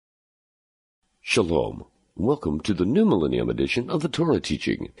Shalom. Welcome to the New Millennium edition of the Torah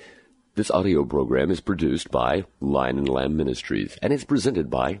Teaching. This audio program is produced by Lion and Lamb Ministries and is presented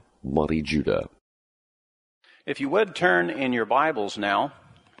by Monty Judah. If you would turn in your Bibles now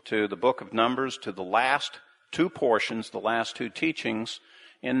to the book of Numbers, to the last two portions, the last two teachings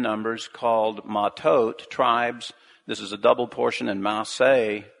in Numbers called Mattot, tribes. This is a double portion in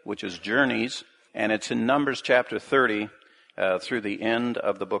Maaseh, which is journeys, and it's in Numbers chapter 30 through the end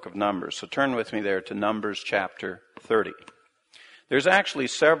of the book of Numbers. So turn with me there to Numbers chapter 30. There's actually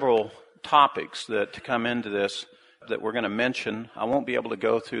several topics that come into this that we're going to mention. I won't be able to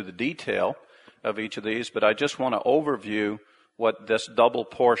go through the detail of each of these, but I just want to overview what this double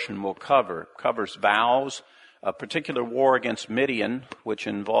portion will cover. It covers vows, a particular war against Midian, which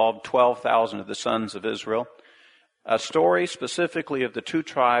involved 12,000 of the sons of Israel, a story specifically of the two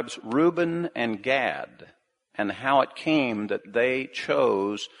tribes, Reuben and Gad, and how it came that they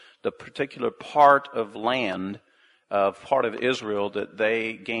chose the particular part of land, part of Israel that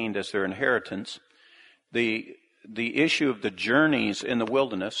they gained as their inheritance. The issue of the journeys in the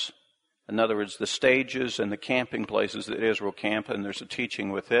wilderness, in other words, the stages and the camping places that Israel camped, and there's a teaching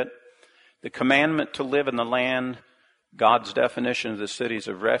with it. The commandment to live in the land, God's definition of the cities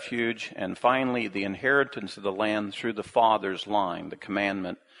of refuge, and finally the inheritance of the land through the father's line, the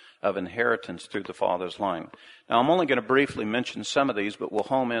commandment of inheritance through the father's line. Now, I'm only going to briefly mention some of these, but we'll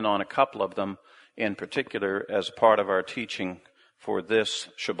home in on a couple of them in particular as part of our teaching for this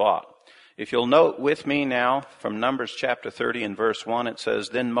Shabbat. If you'll note with me now from Numbers chapter 30 and verse 1, it says,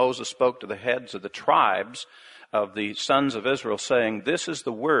 "Then Moses spoke to the heads of the tribes of the sons of Israel, saying, 'This is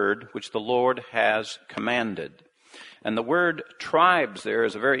the word which the Lord has commanded.'" And the word tribes there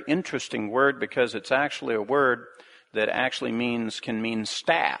is a very interesting word because it's actually a word that actually can mean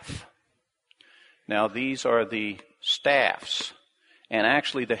staff. Now, these are the staffs. And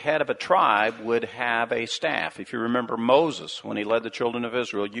actually, the head of a tribe would have a staff. If you remember Moses, when he led the children of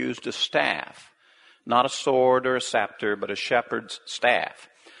Israel, used a staff. Not a sword or a scepter, but a shepherd's staff.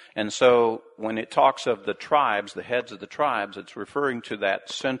 And so, when it talks of the tribes, the heads of the tribes, it's referring to that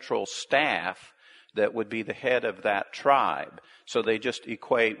central staff that would be the head of that tribe. So they just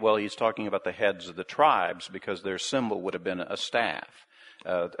equate, well, he's talking about the heads of the tribes because their symbol would have been a staff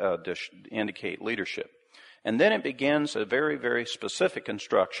to indicate leadership. And then it begins a very, very specific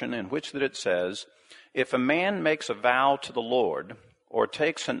instruction in which that it says, "If a man makes a vow to the Lord or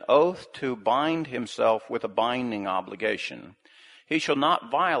takes an oath to bind himself with a binding obligation, he shall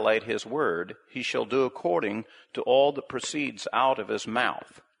not violate his word. He shall do according to all that proceeds out of his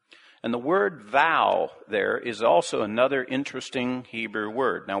mouth." And the word vow there is also another interesting Hebrew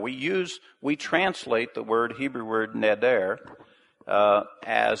word. Now we translate the Hebrew word neder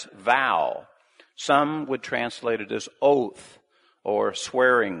as vow. Some would translate it as oath or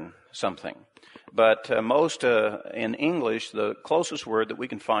swearing something. But most in English, the closest word that we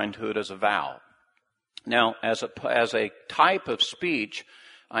can find to it is a vow. Now, as a type of speech,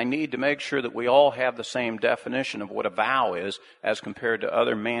 I need to make sure that we all have the same definition of what a vow is as compared to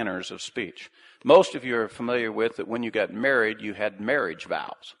other manners of speech. Most of you are familiar with that when you got married, you had marriage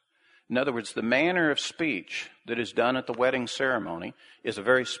vows. In other words, the manner of speech that is done at the wedding ceremony is a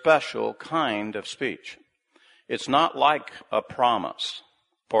very special kind of speech. It's not like a promise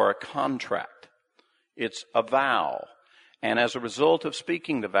or a contract. It's a vow. And as a result of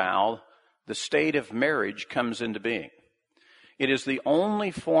speaking the vow, the state of marriage comes into being. It is the only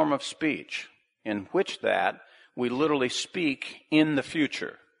form of speech in which that we literally speak in the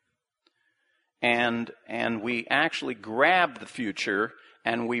future. And we actually grab the future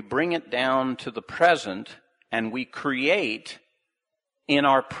and we bring it down to the present and we create in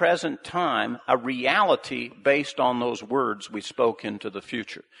our present time a reality based on those words we spoke into the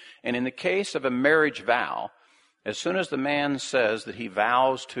future. And in the case of a marriage vow, as soon as the man says that he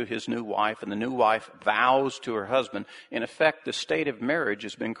vows to his new wife and the new wife vows to her husband, in effect, the state of marriage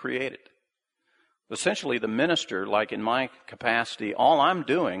has been created. Essentially, the minister, like in my capacity, all I'm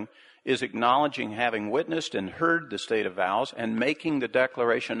doing is acknowledging having witnessed and heard the state of vows and making the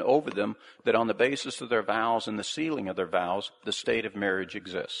declaration over them that on the basis of their vows and the sealing of their vows, the state of marriage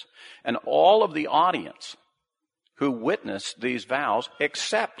exists. And all of the audience who witnessed these vows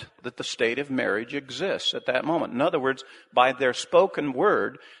accept that the state of marriage exists at that moment. In other words, by their spoken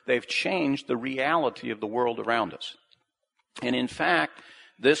word, they've changed the reality of the world around us. And in fact,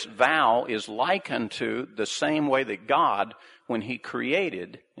 this vow is like unto the same way that God, when he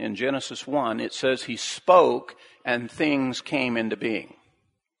created, in Genesis 1, it says he spoke and things came into being.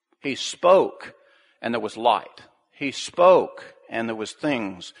 He spoke and there was light. He spoke and there was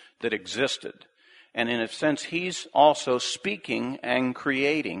things that existed. And in a sense, he's also speaking and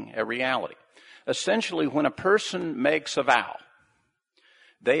creating a reality. Essentially, when a person makes a vow,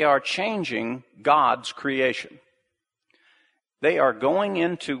 they are changing God's creation. They are going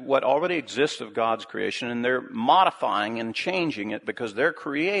into what already exists of God's creation, and they're modifying and changing it because they're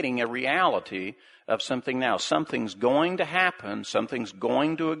creating a reality of something now. Something's going to happen, something's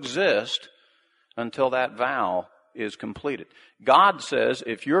going to exist until that vow is completed. God says,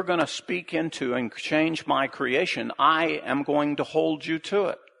 if you're going to speak into and change my creation, I am going to hold you to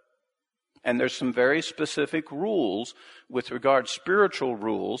it. And there's some very specific rules with regard, spiritual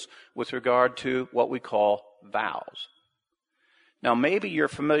rules, with regard to what we call vows. Now, maybe you're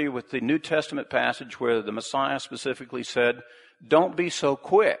familiar with the New Testament passage where the Messiah specifically said, don't be so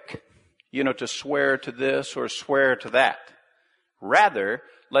quick, to swear to this or swear to that. Rather,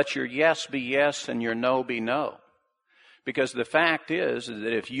 let your yes be yes and your no be no. Because the fact is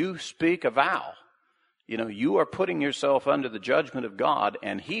that if you speak a vow, you are putting yourself under the judgment of God,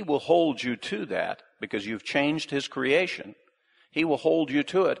 and He will hold you to that because you've changed His creation. He will hold you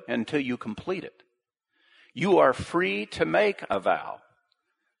to it until you complete it. You are free to make a vow.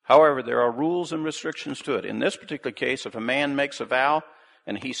 However, there are rules and restrictions to it. In this particular case, if a man makes a vow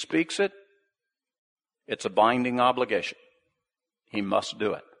and he speaks it, it's a binding obligation. He must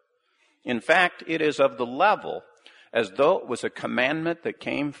do it. In fact, it is of the level as though it was a commandment that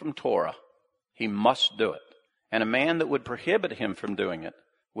came from Torah. He must do it. And a man that would prohibit him from doing it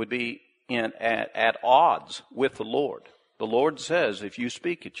would be at odds with the Lord. The Lord says, if you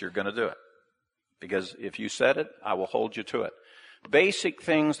speak it, you're going to do it. Because if you said it, I will hold you to it. Basic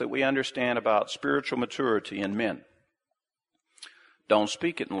things that we understand about spiritual maturity in men. Don't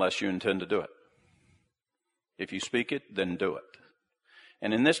speak it unless you intend to do it. If you speak it, then do it.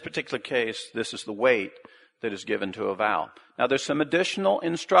 And in this particular case, this is the weight that is given to a vow. Now, there's some additional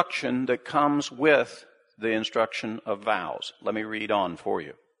instruction that comes with the instruction of vows. Let me read on for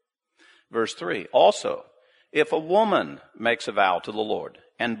you. Verse 3, also, if a woman makes a vow to the Lord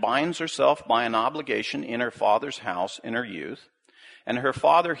and binds herself by an obligation in her father's house in her youth, and her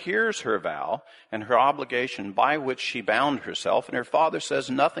father hears her vow and her obligation by which she bound herself, and her father says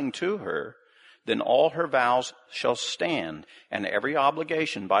nothing to her, then all her vows shall stand, and every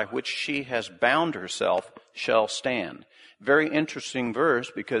obligation by which she has bound herself shall stand. Very interesting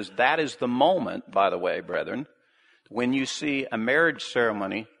verse, because that is the moment, by the way, brethren, when you see a marriage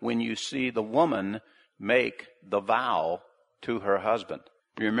ceremony, when you see the woman make the vow to her husband.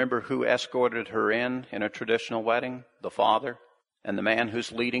 You remember who escorted her in a traditional wedding? The father. And the man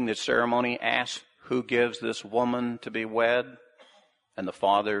who's leading the ceremony asks, who gives this woman to be wed? And the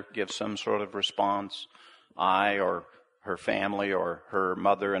father gives some sort of response, I, or her family, or her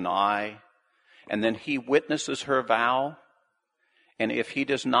mother and I. And then he witnesses her vow. And if he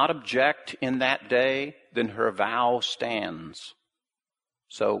does not object in that day, then her vow stands.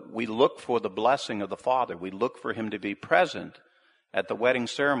 So we look for the blessing of the father. We look for him to be present at the wedding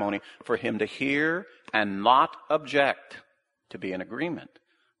ceremony, for him to hear and not object, to be in agreement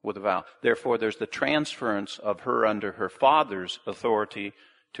with the vow. Therefore, there's the transference of her under her father's authority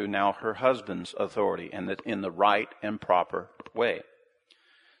to now her husband's authority, and that in the right and proper way.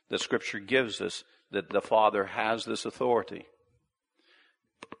 The scripture gives us that the father has this authority.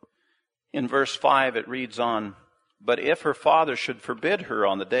 In verse 5, it reads on, but if her father should forbid her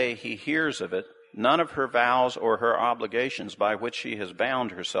on the day he hears of it, none of her vows or her obligations by which she has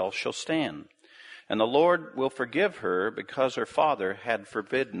bound herself shall stand. And the Lord will forgive her because her father had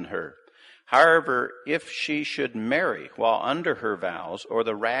forbidden her. However, if she should marry while under her vows, or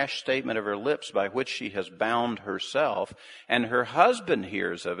the rash statement of her lips by which she has bound herself, and her husband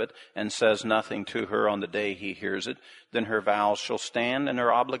hears of it and says nothing to her on the day he hears it, then her vows shall stand, and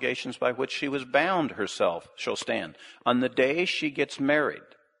her obligations by which she was bound herself shall stand. On the day she gets married,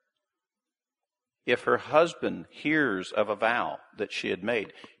 if her husband hears of a vow that she had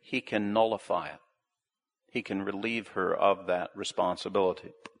made, he can nullify it. He can relieve her of that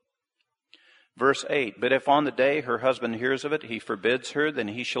responsibility. Verse 8, but if on the day her husband hears of it, he forbids her, then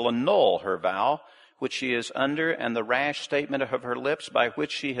he shall annul her vow, which she is under, and the rash statement of her lips by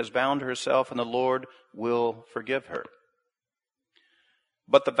which she has bound herself, and the Lord will forgive her.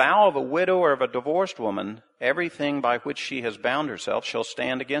 But the vow of a widow or of a divorced woman, everything by which she has bound herself, shall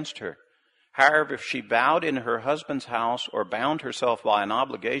stand against her. However, if she vowed in her husband's house or bound herself by an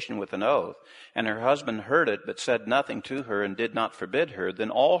obligation with an oath, and her husband heard it but said nothing to her and did not forbid her, then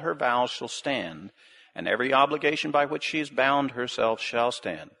all her vows shall stand, and every obligation by which she has bound herself shall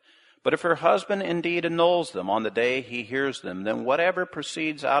stand. But if her husband indeed annuls them on the day he hears them, then whatever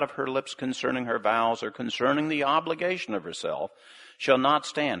proceeds out of her lips concerning her vows or concerning the obligation of herself shall not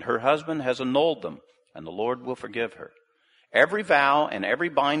stand. Her husband has annulled them, and the Lord will forgive her. Every vow and every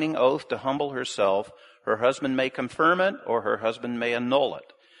binding oath to humble herself, her husband may confirm it or her husband may annul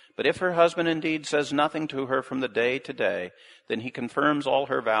it. But if her husband indeed says nothing to her from the day to day, then he confirms all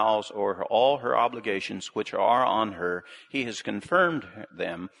her vows or all her obligations which are on her. He has confirmed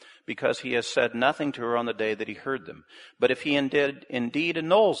them because he has said nothing to her on the day that he heard them. But if he indeed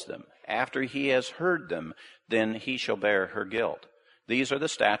annuls them after he has heard them, then he shall bear her guilt. These are the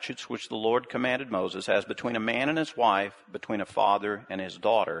statutes which the Lord commanded Moses, as between a man and his wife, between a father and his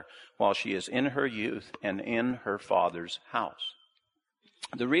daughter, while she is in her youth and in her father's house.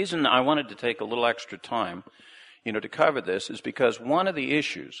 The reason I wanted to take a little extra time, to cover this is because one of the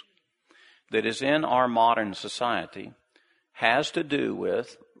issues that is in our modern society has to do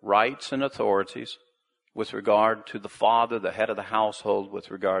with rights and authorities with regard to the father, the head of the household,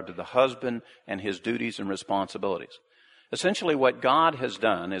 with regard to the husband and his duties and responsibilities. Essentially, what God has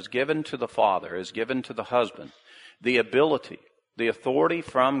done is given to the father, is given to the husband, the ability, the authority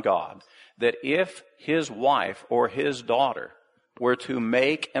from God, that if his wife or his daughter were to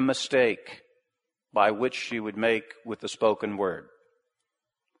make a mistake by which she would make with the spoken word,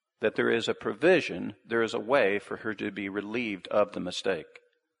 that there is a provision, there is a way for her to be relieved of the mistake,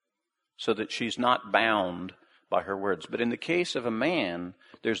 so that she's not bound by her words. But in the case of a man,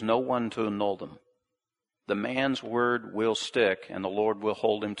 there's no one to annul them. The man's word will stick, and the Lord will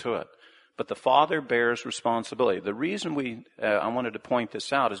hold him to it. But the father bears responsibility. The reason I wanted to point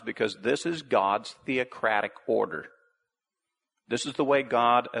this out is because this is God's theocratic order. This is the way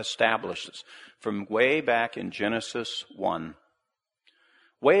God establishes from way back in Genesis 1.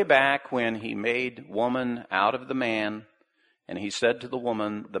 Way back when he made woman out of the man, and he said to the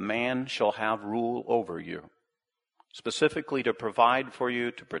woman, the man shall have rule over you, specifically to provide for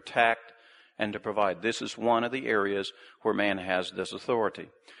you, to protect, and to provide. This is one of the areas where man has this authority.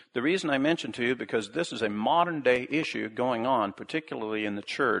 The reason I mention to you, because this is a modern day issue going on, particularly in the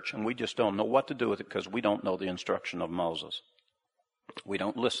church, and we just don't know what to do with it because we don't know the instruction of Moses. We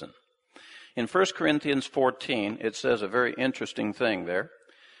don't listen. In 1 Corinthians 14, it says a very interesting thing there,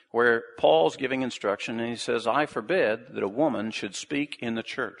 where Paul's giving instruction, and he says, I forbid that a woman should speak in the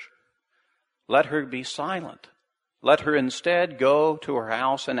church. Let her be silent. Let her instead go to her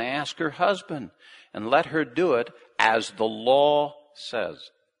house and ask her husband, and let her do it as the law says.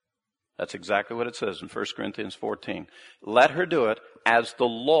 That's exactly what it says in 1 Corinthians 14. Let her do it as the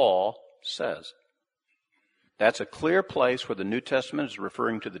law says. That's a clear place where the New Testament is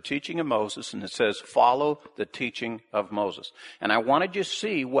referring to the teaching of Moses, and it says, follow the teaching of Moses. And I wanted you to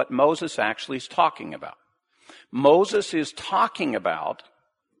see what Moses actually is talking about. Moses is talking about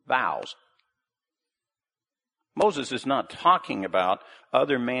vows. Moses is not talking about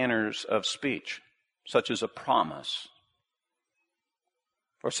other manners of speech, such as a promise,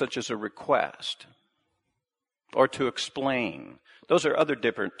 or such as a request, or to explain. Those are other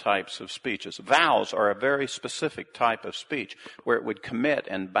different types of speeches. Vows are a very specific type of speech where it would commit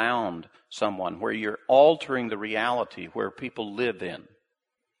and bound someone, where you're altering the reality where people live in.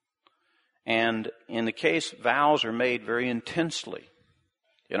 And in the case, vows are made very intensely,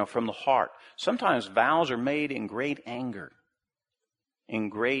 from the heart. Sometimes vows are made in great anger, in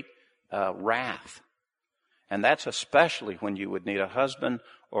great wrath. And that's especially when you would need a husband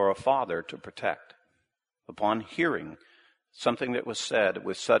or a father to protect. Upon hearing something that was said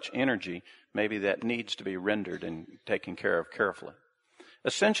with such energy, maybe that needs to be rendered and taken care of carefully.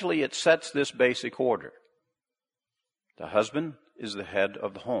 Essentially, it sets this basic order. The husband is the head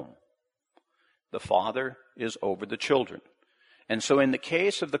of the home. The father is over the children. And so in the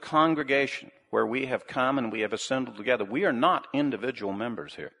case of the congregation where we have come and we have assembled together, we are not individual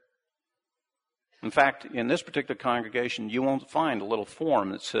members here. In fact, in this particular congregation, you won't find a little form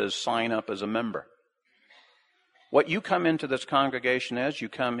that says sign up as a member. What you come into this congregation as, you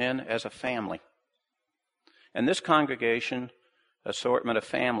come in as a family. And this congregation, assortment of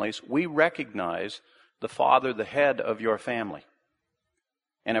families, we recognize the father, the head of your family.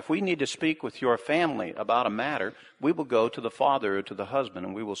 And if we need to speak with your family about a matter, we will go to the father or to the husband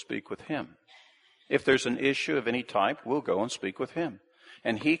and we will speak with him. If there's an issue of any type, we'll go and speak with him.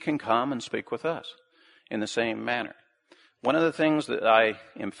 And he can come and speak with us in the same manner. One of the things that I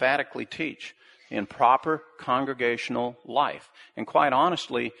emphatically teach in proper congregational life, and quite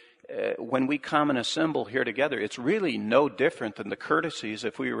honestly, when we come and assemble here together, it's really no different than the courtesies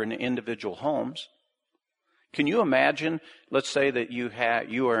if we were in individual homes. Can you imagine, let's say that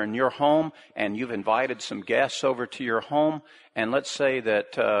you are in your home and you've invited some guests over to your home, and let's say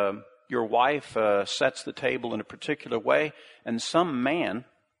that your wife sets the table in a particular way, and some man,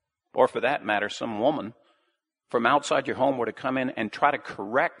 or for that matter, some woman, from outside your home were to come in and try to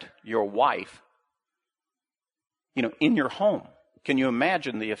correct your wife. in your home. Can you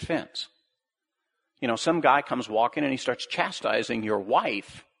imagine the offense? Some guy comes walking and he starts chastising your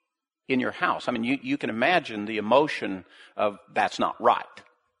wife in your house. I mean, you can imagine the emotion of that's not right.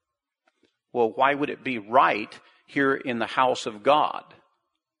 Well, why would it be right here in the house of God?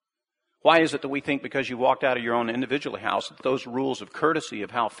 Why is it that we think because you walked out of your own individual house that those rules of courtesy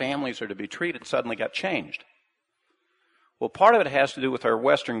of how families are to be treated suddenly got changed? Well, part of it has to do with our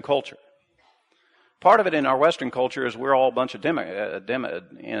Western culture. Part of it in our Western culture is we're all a bunch of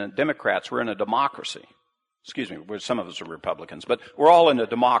Democrats. We're in a democracy. Excuse me, some of us are Republicans, but we're all in a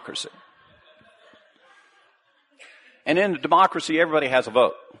democracy. And in a democracy, everybody has a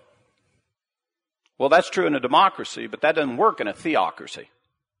vote. Well, that's true in a democracy, but that doesn't work in a theocracy.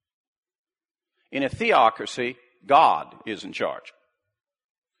 In a theocracy, God is in charge.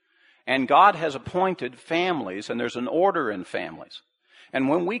 And God has appointed families, and there's an order in families. And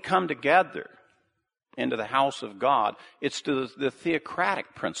when we come together into the house of God, it's to the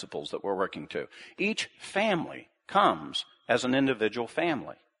theocratic principles that we're working to. Each family comes as an individual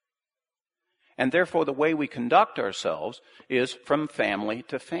family. And therefore, the way we conduct ourselves is from family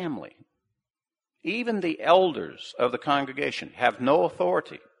to family. Even the elders of the congregation have no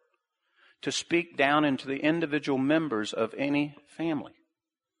authority to speak down into the individual members of any family.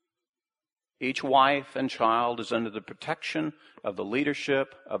 Each wife and child is under the protection of the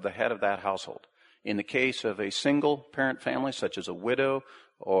leadership of the head of that household. In the case of a single parent family, such as a widow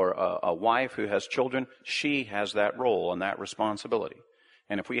or a wife who has children, she has that role and that responsibility.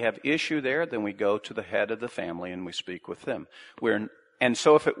 And if we have issue there, then we go to the head of the family and we speak with them. And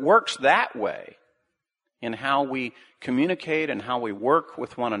so if it works that way, in how we communicate and how we work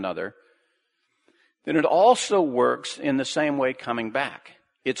with one another, then it also works in the same way coming back.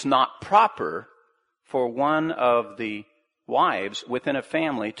 It's not proper for one of the wives within a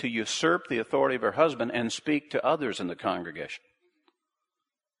family to usurp the authority of her husband and speak to others in the congregation,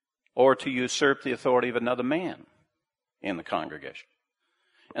 or to usurp the authority of another man in the congregation.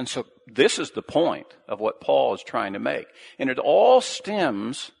 And so this is the point of what Paul is trying to make. And it all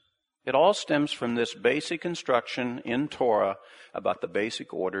stems from this basic instruction in Torah about the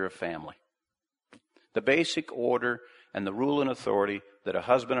basic order of family. The basic order and the rule and authority that a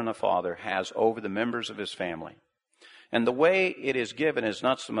husband and a father has over the members of his family. And the way it is given is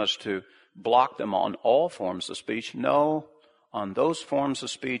not so much to block them on all forms of speech, no, on those forms of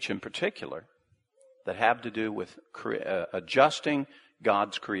speech in particular that have to do with adjusting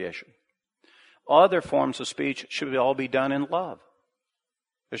God's creation. Other forms of speech should all be done in love.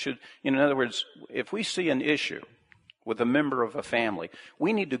 In other words, if we see an issue with a member of a family,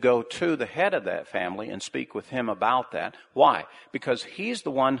 we need to go to the head of that family and speak with him about that. Why? Because he's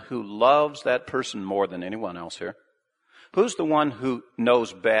the one who loves that person more than anyone else here. Who's the one who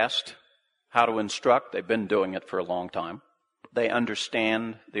knows best how to instruct? They've been doing it for a long time. They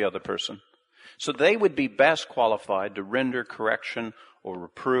understand the other person. So they would be best qualified to render correction or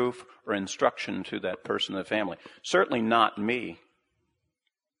reproof or instruction to that person in the family. Certainly not me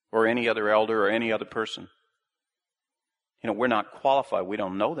or any other elder or any other person. We're not qualified. We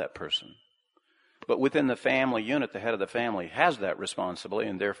don't know that person. But within the family unit, the head of the family has that responsibility,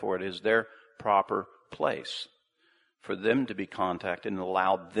 and therefore it is their proper place for them to be contacted and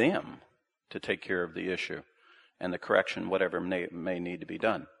allow them to take care of the issue and the correction, whatever may need to be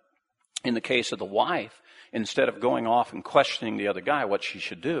done. In the case of the wife, instead of going off and questioning the other guy, what she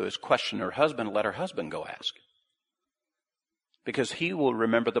should do is question her husband and let her husband go ask. Because he will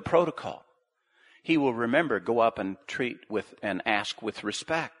remember the protocol. He will remember, go up and treat with and ask with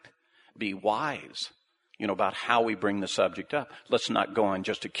respect. Be wise, about how we bring the subject up. Let's not go and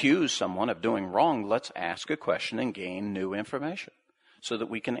just accuse someone of doing wrong. Let's ask a question and gain new information so that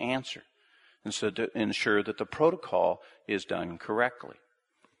we can answer. And so to ensure that the protocol is done correctly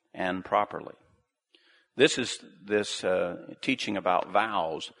and properly. This teaching about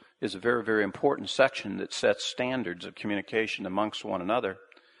vows is a very, very important section that sets standards of communication amongst one another,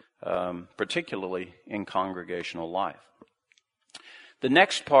 particularly in congregational life. The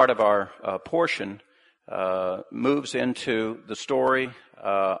next part of our portion moves into the story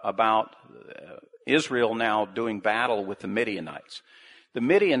about Israel now doing battle with the Midianites. The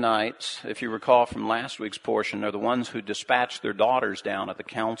Midianites, if you recall from last week's portion, are the ones who dispatched their daughters down at the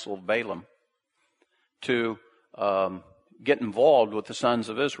council of Balaam to get involved with the sons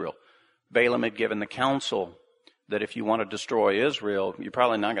of Israel. Balaam had given the counsel that if you want to destroy Israel, you're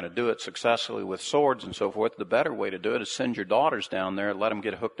probably not going to do it successfully with swords and so forth. The better way to do it is send your daughters down there, let them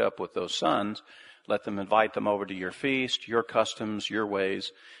get hooked up with those sons, let them invite them over to your feast, your customs, your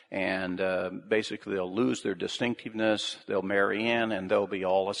ways, and basically they'll lose their distinctiveness, they'll marry in, and they'll be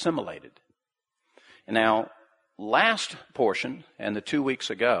all assimilated. And now, last portion, and the 2 weeks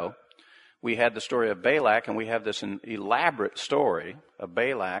ago, we had the story of Balak, and we have this elaborate story of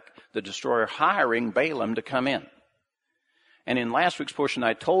Balak, the destroyer, hiring Balaam to come in. And in last week's portion,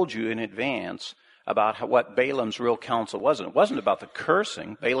 I told you in advance about what Balaam's real counsel was. And it wasn't about the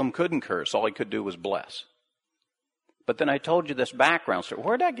cursing. Balaam couldn't curse. All he could do was bless. But then I told you this background story.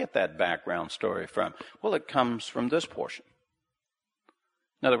 Where did I get that background story from? Well, it comes from this portion.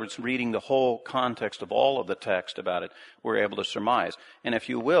 In other words, reading the whole context of all of the text about it, we're able to surmise. And if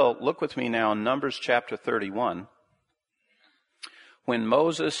you will, look with me now in Numbers chapter 31. When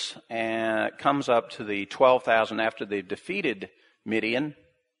Moses comes up to the 12,000 after they've defeated Midian,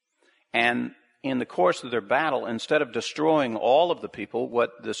 and in the course of their battle, instead of destroying all of the people,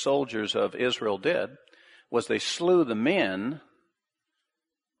 what the soldiers of Israel did was they slew the men,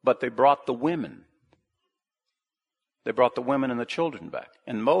 but they brought the women. They brought the women and the children back.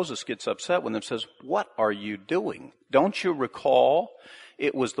 And Moses gets upset with them and says, "What are you doing? Don't you recall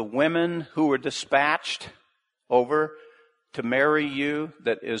it was the women who were dispatched over to marry you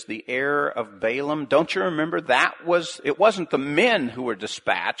that is the heir of Balaam? Don't you remember it wasn't the men who were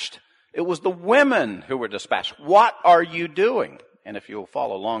dispatched. It was the women who were dispatched. What are you doing?" And if you'll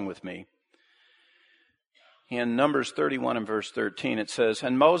follow along with me, in Numbers 31 and verse 13, it says,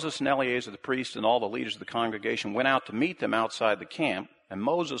 "And Moses and Eleazar the priest and all the leaders of the congregation went out to meet them outside the camp, and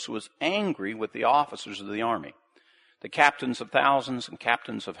Moses was angry with the officers of the army, the captains of thousands and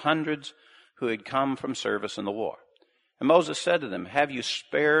captains of hundreds who had come from service in the war. And Moses said to them, 'Have you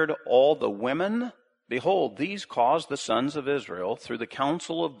spared all the women? Behold, these caused the sons of Israel, through the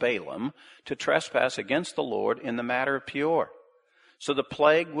counsel of Balaam, to trespass against the Lord in the matter of Peor. So the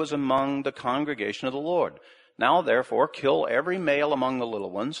plague was among the congregation of the Lord. Now, therefore, kill every male among the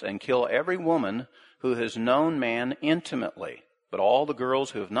little ones, and kill every woman who has known man intimately. But all the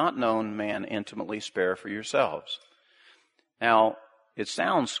girls who have not known man intimately spare for yourselves.'" Now, it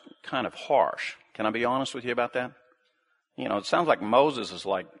sounds kind of harsh. Can I be honest with you about that? It sounds like Moses is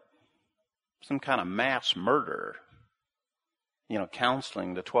like some kind of mass murderer,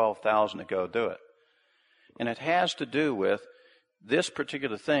 counseling the 12,000 to go do it. And it has to do with this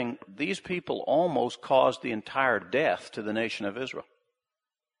particular thing. These people almost caused the entire death to the nation of Israel.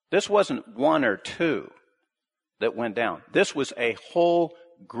 This wasn't one or two that went down. This was a whole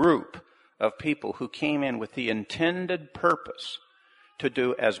group of people who came in with the intended purpose to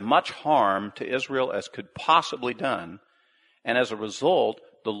do as much harm to Israel as could possibly done. And as a result,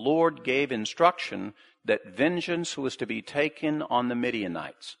 the Lord gave instruction that vengeance was to be taken on the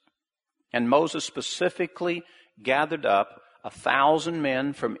Midianites. And Moses specifically gathered up 1,000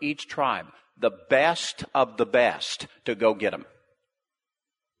 men from each tribe, the best of the best, to go get them.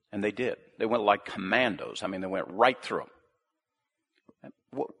 And they did. They went like commandos. They went right through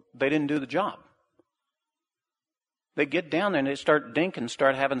them. They didn't do the job. They get down there and they start dinking,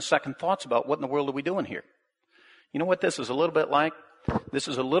 start having second thoughts about what in the world are we doing here. You know what this is a little bit like? This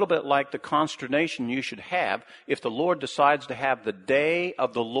is a little bit like the consternation you should have if the Lord decides to have the day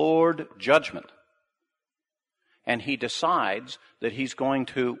of the Lord judgment. And he decides that he's going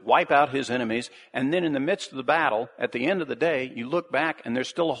to wipe out his enemies, and then in the midst of the battle, at the end of the day, you look back and there's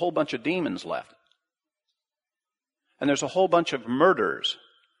still a whole bunch of demons left. And there's a whole bunch of murderers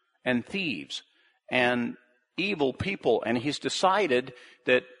and thieves and evil people, and he's decided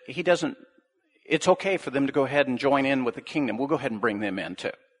that it's okay for them to go ahead and join in with the kingdom. We'll go ahead and bring them in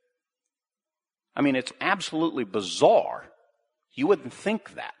too. It's absolutely bizarre. You wouldn't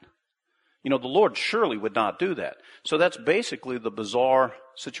think that. The Lord surely would not do that. So that's basically the bizarre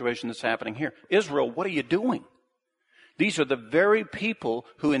situation that's happening here. Israel, what are you doing? These are the very people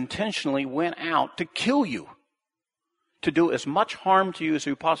who intentionally went out to kill you, to do as much harm to you as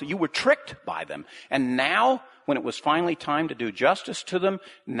you possibly. You were tricked by them. And now, when it was finally time to do justice to them,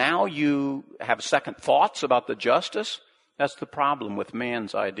 now you have second thoughts about the justice. That's the problem with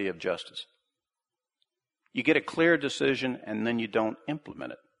man's idea of justice. You get a clear decision and then you don't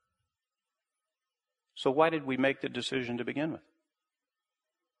implement it. So why did we make the decision to begin with?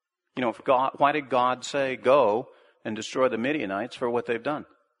 Why did God say, go and destroy the Midianites for what they've done?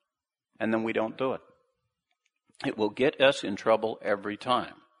 And then we don't do it. It will get us in trouble every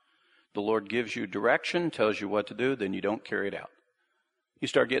time. The Lord gives you direction, tells you what to do, then you don't carry it out. You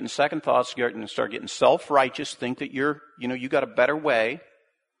start getting second thoughts, you start getting self-righteous, think that you got a better way,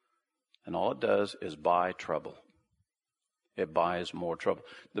 and all it does is buy trouble. It buys more trouble.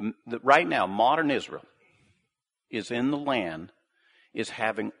 Right now, modern Israel is in the land, is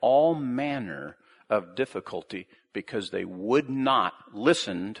having all manner of difficulty because they would not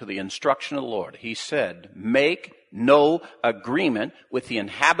listen to the instruction of the Lord. He said, make no agreement with the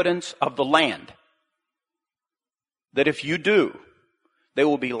inhabitants of the land. that if you do, they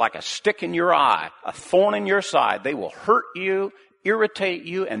will be like a stick in your eye, a thorn in your side. They will hurt you, irritate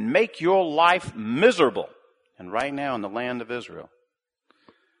you, and make your life miserable. And right now in the land of Israel,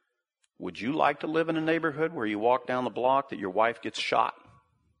 would you like to live in a neighborhood where you walk down the block that your wife gets shot?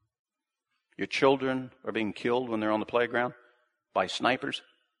 Your children are being killed when they're on the playground by snipers?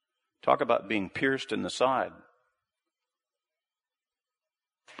 Talk about being pierced in the side.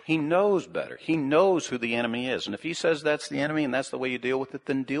 He knows better. He knows who the enemy is. And if he says that's the enemy and that's the way you deal with it,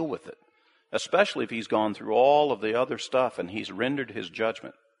 then deal with it. Especially if he's gone through all of the other stuff and he's rendered his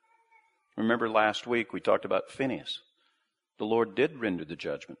judgment. Remember last week we talked about Phineas. The Lord did render the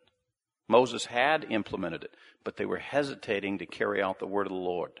judgment. Moses had implemented it, but they were hesitating to carry out the word of the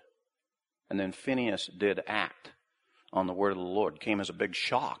Lord. And then Phineas did act on the word of the Lord. It came as a big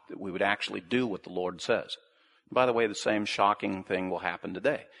shock that we would actually do what the Lord says. By the way, the same shocking thing will happen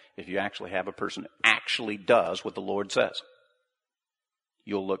today. If you actually have a person who actually does what the Lord says,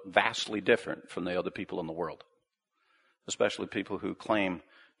 you'll look vastly different from the other people in the world, especially people who claim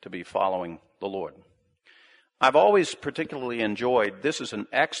to be following the Lord. I've always particularly enjoyed, this is an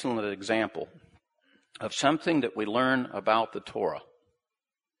excellent example of something that we learn about the Torah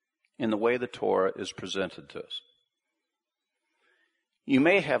in the way the Torah is presented to us. You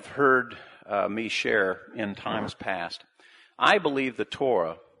may have heard me share in times past. I believe the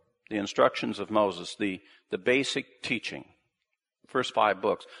Torah, the instructions of Moses, the basic teaching, first 5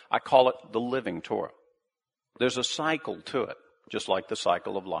 books, I call it the living Torah. There's a cycle to it, just like the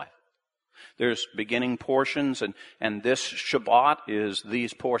cycle of life. There's beginning portions, and this Shabbat is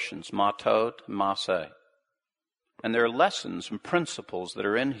these portions, Mattot, Maseh. And there are lessons and principles that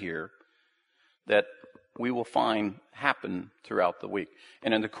are in here that we will find happen throughout the week.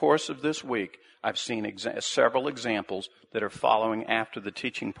 And in the course of this week, I've seen several examples that are following after the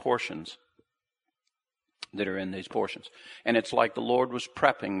teaching portions that are in these portions. And it's like the Lord was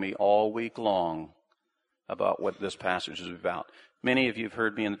prepping me all week long about what this passage is about. Many of you have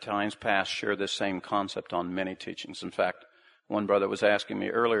heard me in the times past share this same concept on many teachings. In fact, one brother was asking me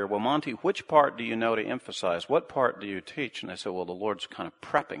earlier, well, Monty, which part do you know to emphasize? What part do you teach? And I said, well, the Lord's kind of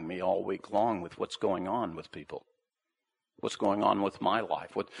prepping me all week long with what's going on with people. What's going on with my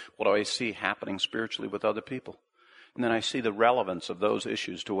life? What do I see happening spiritually with other people? And then I see the relevance of those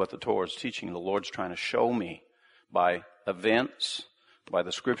issues to what the Torah is teaching. The Lord's trying to show me by events, by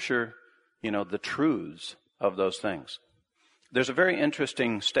the Scripture, the truths of those things. There's a very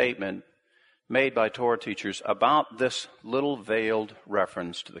interesting statement made by Torah teachers about this little veiled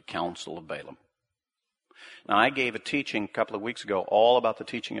reference to the Council of Balaam. Now, I gave a teaching a couple of weeks ago all about the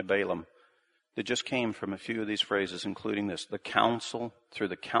teaching of Balaam that just came from a few of these phrases, including this, through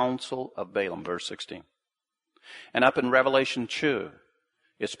the counsel of Balaam, verse 16. And up in Revelation 2,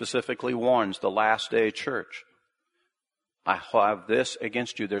 it specifically warns the last day church. I have this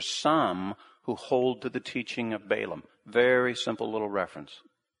against you. There's some who hold to the teaching of Balaam. Very simple little reference.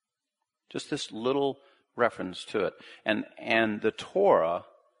 Just this little reference to it. And the Torah,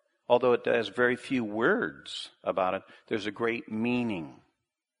 although it has very few words about it, there's a great meaning,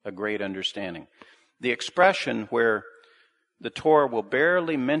 a great understanding. The expression where the Torah will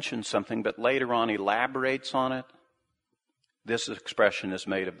barely mention something, but later on elaborates on it, this expression is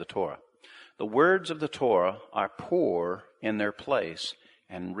made of the Torah. The words of the Torah are poor in their place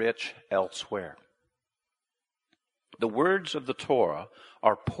and rich elsewhere. The words of the Torah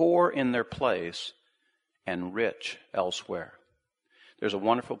are poor in their place and rich elsewhere. There's a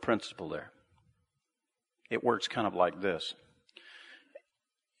wonderful principle there. It works kind of like this.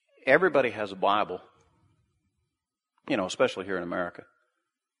 Everybody has a Bible, especially here in America.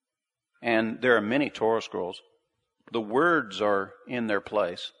 And there are many Torah scrolls. The words are in their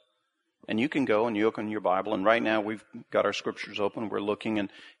place. And you can go and you open your Bible, and right now we've got our scriptures open. We're looking, and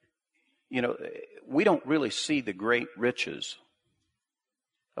we don't really see the great riches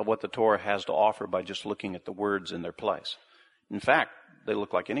of what the Torah has to offer by just looking at the words in their place. In fact, they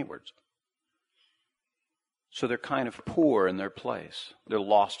look like any words. So they're kind of poor in their place. They're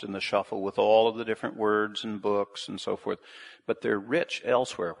lost in the shuffle with all of the different words and books and so forth. But they're rich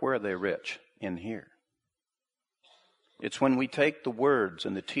elsewhere. Where are they rich? In here. It's when we take the words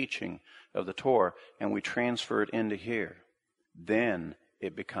and the teaching of the Torah and we transfer it into here, then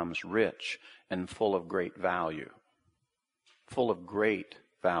it becomes rich and full of great value. Full of great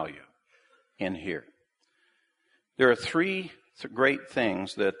value in here. There are 3 great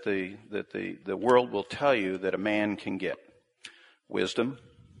things that the world will tell you that a man can get. Wisdom,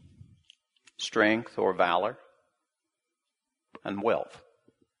 strength or valor, and wealth.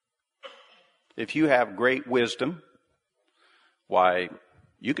 If you have great wisdom, why,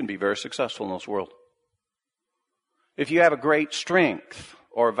 you can be very successful in this world. If you have a great strength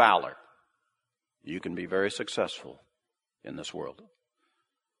or valor, you can be very successful in this world.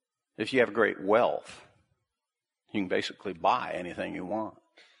 If you have great wealth, you can basically buy anything you want.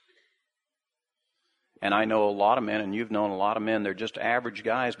 And I know a lot of men, and you've known a lot of men, they're just average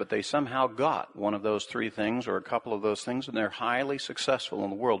guys, but they somehow got one of those three things or a couple of those things, and they're highly successful in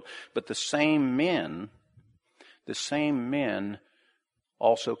the world. But the same men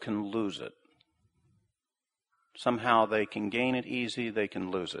also can lose it. Somehow they can gain it easy, they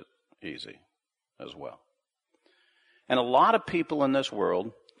can lose it easy as well. And a lot of people in this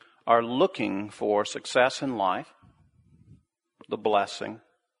world are looking for success in life, the blessing,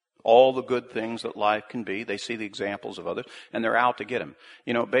 all the good things that life can be. They see the examples of others, and they're out to get them.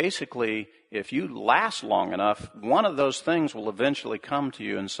 You know, basically, if you last long enough, one of those things will eventually come to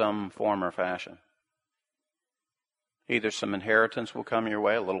you in some form or fashion. Either some inheritance will come your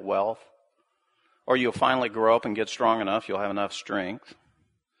way, a little wealth, or you'll finally grow up and get strong enough, you'll have enough strength,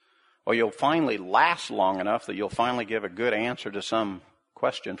 or you'll finally last long enough that you'll finally give a good answer to some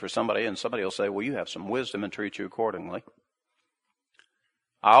question for somebody, and somebody will say, well, you have some wisdom, and treat you accordingly.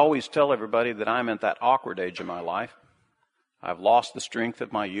 I always tell everybody that I'm at that awkward age in my life. I've lost the strength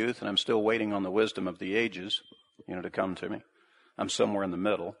of my youth, and I'm still waiting on the wisdom of the ages, to come to me. I'm somewhere in the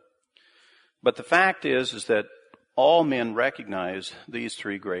middle. But the fact is that all men recognize these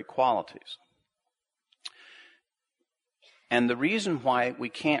three great qualities. And the reason why we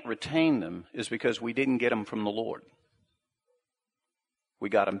can't retain them is because we didn't get them from the Lord. We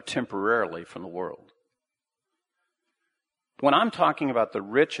got them temporarily from the world. When I'm talking about the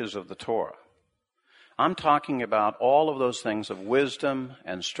riches of the Torah, I'm talking about all of those things of wisdom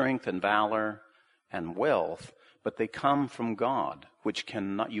and strength and valor and wealth, but they come from God, which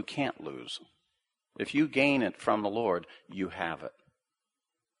you can't lose. If you gain it from the Lord, you have it.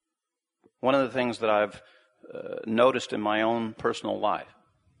 One of the things that I've noticed in my own personal life,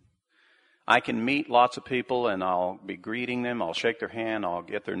 I can meet lots of people and I'll be greeting them, I'll shake their hand, I'll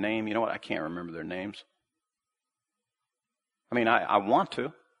get their name. You know what? I can't remember their names. I mean, I want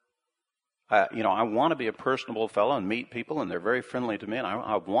to. I want to be a personable fellow and meet people, and they're very friendly to me, and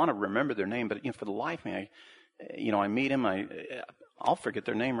I want to remember their name, but for the life of me, I meet them, I'll forget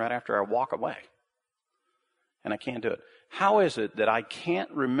their name right after I walk away. And I can't do it. How is it that I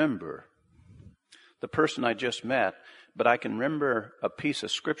can't remember the person I just met, but I can remember a piece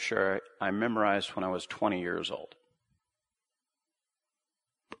of scripture I memorized when I was 20 years old?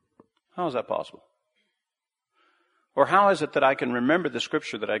 How is that possible? Or how is it that I can remember the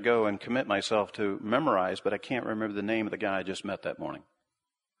scripture that I go and commit myself to memorize, but I can't remember the name of the guy I just met that morning?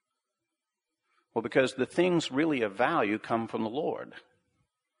 Well, because the things really of value come from the Lord.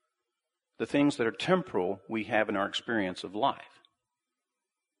 The things that are temporal we have in our experience of life.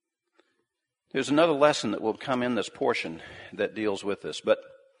 There's another lesson that will come in this portion that deals with this, but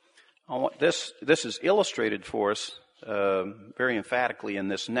this is illustrated for us very emphatically in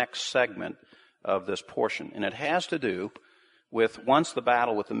this next segment of this portion. And it has to do with once the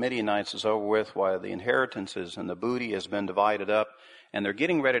battle with the Midianites is over with, while the inheritances and the booty has been divided up, and they're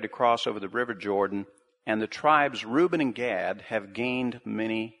getting ready to cross over the river Jordan, and the tribes Reuben and Gad have gained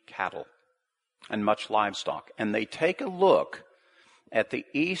many cattle and much livestock. And they take a look at the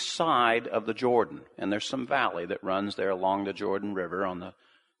east side of the Jordan, and there's some valley that runs there along the Jordan River on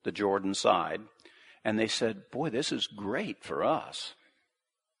the Jordan side. And they said, boy, this is great for us.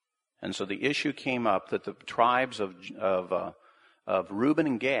 And so the issue came up that the tribes of Reuben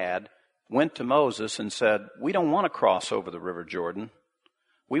and Gad went to Moses and said, we don't want to cross over the river Jordan.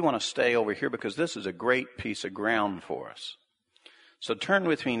 We want to stay over here because this is a great piece of ground for us. So turn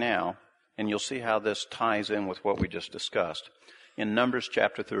with me now, and you'll see how this ties in with what we just discussed in Numbers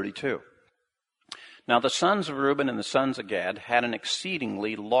chapter 32. Now the sons of Reuben and the sons of Gad had an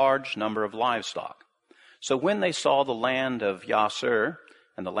exceedingly large number of livestock. So when they saw the land of Yasir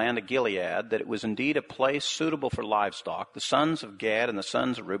and the land of Gilead, that it was indeed a place suitable for livestock, the sons of Gad and the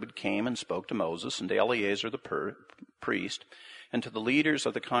sons of Reuben came and spoke to Moses and to Eleazar the priest and to the leaders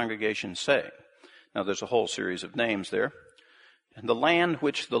of the congregation, saying, now there's a whole series of names there, and the land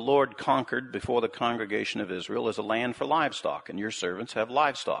which the Lord conquered before the congregation of Israel is a land for livestock, and your servants have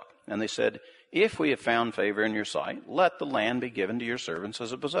livestock. And they said, if we have found favor in your sight, let the land be given to your servants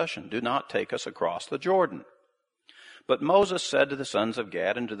as a possession. Do not take us across the Jordan. But Moses said to the sons of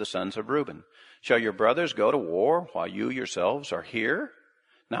Gad and to the sons of Reuben, shall your brothers go to war while you yourselves are here?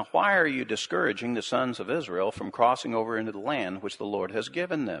 Now why are you discouraging the sons of Israel from crossing over into the land which the Lord has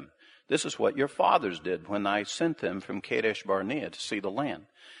given them? This is what your fathers did when I sent them from Kadesh Barnea to see the land.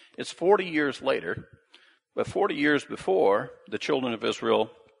 It's 40 years later, but 40 years before, the children of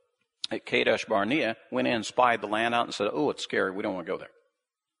Israel at Kadesh Barnea went in, spied the land out, and said, oh, it's scary, we don't want to go there.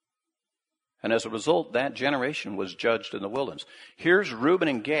 And as a result, that generation was judged in the wilderness. Here's Reuben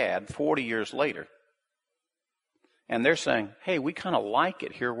and Gad 40 years later. And they're saying, hey, we kind of like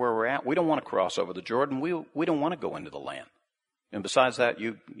it here where we're at. We don't want to cross over the Jordan. We don't want to go into the land. And besides that,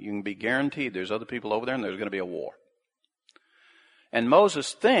 you can be guaranteed there's other people over there and there's going to be a war. And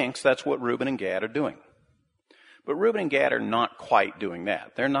Moses thinks that's what Reuben and Gad are doing. But Reuben and Gad are not quite doing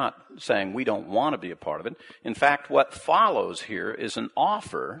that. They're not saying we don't want to be a part of it. In fact, what follows here is an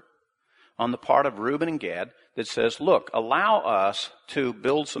offer on the part of Reuben and Gad that says, look, allow us to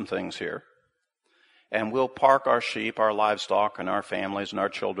build some things here. And we'll park our sheep, our livestock, and our families and our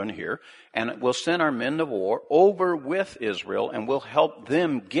children here. And we'll send our men of war over with Israel, and we'll help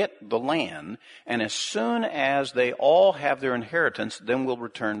them get the land. And as soon as they all have their inheritance, then we'll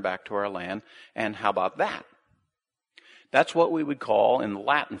return back to our land. And how about that? That's what we would call, in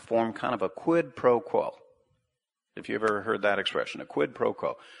Latin form, kind of a quid pro quo. If you ever heard that expression, a quid pro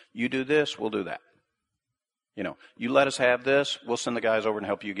quo. You do this, we'll do that. You know, you let us have this, we'll send the guys over and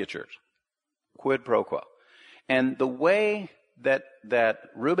help you get yours. Quid pro quo. And the way that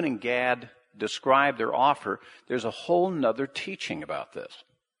Reuben and Gad describe their offer, there's a whole nother teaching about this.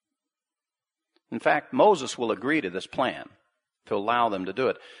 In fact, Moses will agree to this plan to allow them to do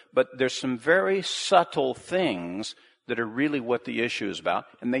it. But there's some very subtle things that are really what the issue is about,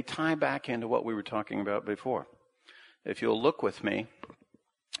 and they tie back into what we were talking about before. If you'll look with me,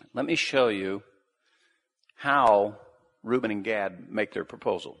 let me show you how Reuben and Gad make their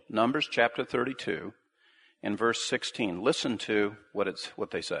proposal. Numbers chapter 32 and verse 16. Listen to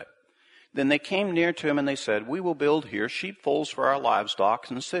what they say. Then they came near to him and they said, we will build here sheepfolds for our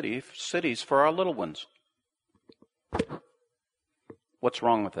livestock and cities for our little ones. What's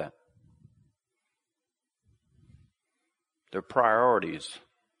wrong with that? Their priorities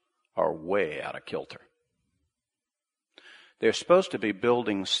are way out of kilter. They're supposed to be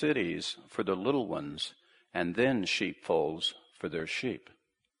building cities for their little ones and then sheepfolds for their sheep.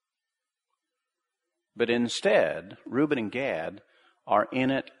 But instead, Reuben and Gad are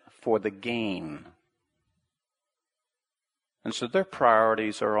in it for the gain. And so their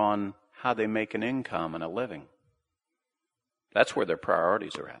priorities are on how they make an income and a living. That's where their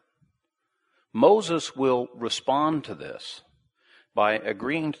priorities are at. Moses will respond to this by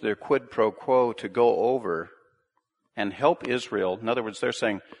agreeing to their quid pro quo to go over and help Israel. In other words, they're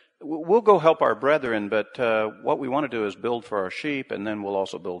saying, we'll go help our brethren, but what we want to do is build for our sheep, and then we'll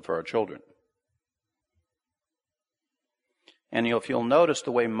also build for our children. And if you'll notice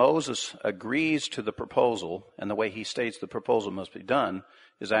the way Moses agrees to the proposal and the way he states the proposal must be done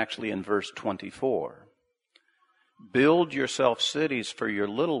is actually in verse 24. Build yourself cities for your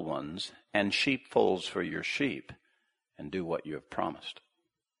little ones and sheepfolds for your sheep, and do what you have promised.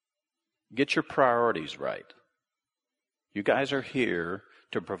 Get your priorities right. You guys are here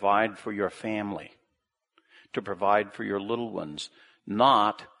to provide for your family, to provide for your little ones,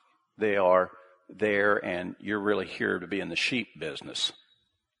 not they are there and you're really here to be in the sheep business.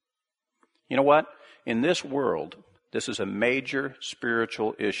 You know what? In this world, this is a major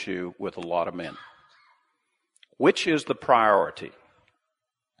spiritual issue with a lot of men. Which is the priority?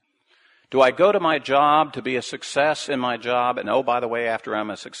 Do I go to my job to be a success in my job? And oh, by the way, after I'm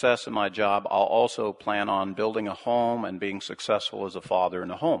a success in my job, I'll also plan on building a home and being successful as a father in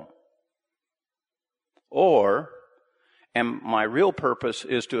a home. Or, and my real purpose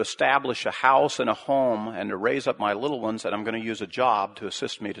is to establish a house and a home and to raise up my little ones, and I'm going to use a job to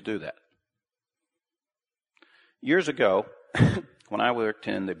assist me to do that. Years ago, when I worked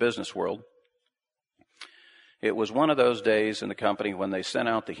in the business world, it was one of those days in the company when they sent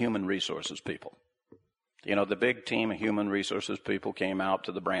out the human resources people. You know, the big team of human resources people came out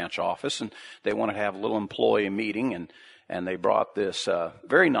to the branch office, and they wanted to have a little employee meeting, and they brought this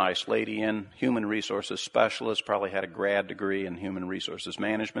very nice lady in, human resources specialist, probably had a grad degree in human resources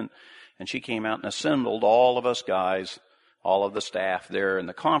management, and she came out and assembled all of us guys, all of the staff there in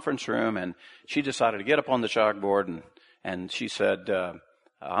the conference room, and she decided to get up on the chalkboard, and she said,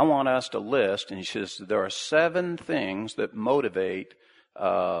 I want us to list, and she says, there are 7 things that motivate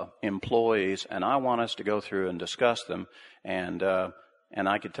employees, and I want us to go through and discuss them, and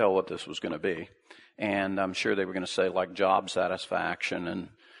I could tell what this was going to be. And I'm sure they were going to say, like, job satisfaction and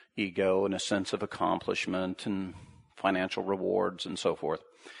ego and a sense of accomplishment and financial rewards and so forth.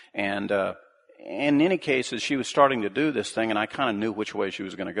 And in any case, as she was starting to do this thing, and I kind of knew which way she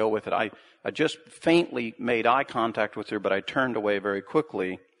was going to go with it, I just faintly made eye contact with her, but I turned away very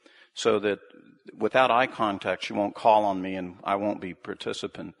quickly so that without eye contact, she won't call on me and I won't be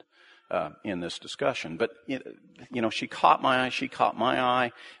participant in this discussion. But, she caught my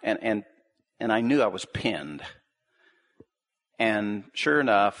eye, and I knew I was pinned. And sure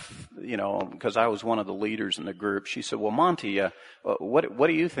enough, because I was one of the leaders in the group, she said, well, Monty, what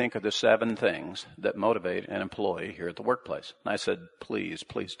do you think are the 7 things that motivate an employee here at the workplace? And I said, please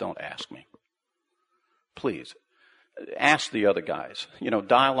don't ask me. Please. Ask the other guys.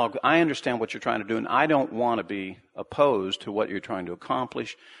 Dialogue. I understand what you're trying to do, and I don't want to be opposed to what you're trying to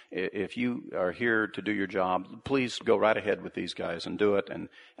accomplish. If you are here to do your job, please go right ahead with these guys and do it. And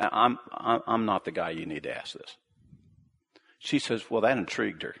I'm not the guy you need to ask this. She says, well, that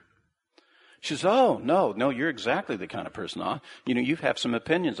intrigued her. She says, oh, no, you're exactly the kind of person. You have some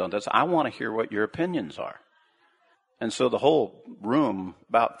opinions on this. I want to hear what your opinions are. And so the whole room,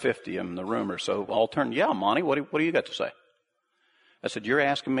 about 50 in the room or so, all turned, yeah, Monty, what do you got to say? I said, you're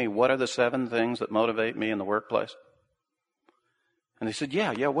asking me what are the 7 things that motivate me in the workplace? And they said,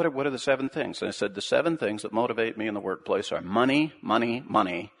 yeah, what are the 7 things? And I said, the 7 things that motivate me in the workplace are money, money,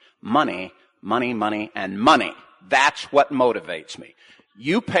 money, money, money, money, and money. That's what motivates me.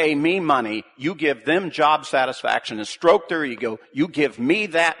 You pay me money, you give them job satisfaction and stroke their ego. You give me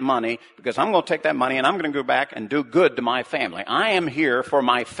that money because I'm going to take that money and I'm going to go back and do good to my family. I am here for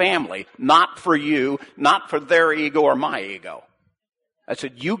my family, not for you, not for their ego or my ego. I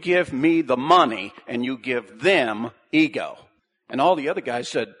said, you give me the money and you give them ego. And all the other guys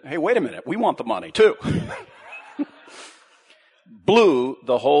said, hey, wait a minute, we want the money too. Blew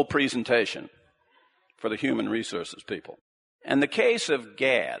the whole presentation for the human resources people. And the case of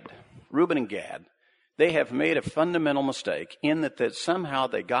Gad, Reuben and Gad, they have made a fundamental mistake in that somehow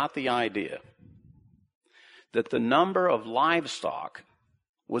they got the idea that the number of livestock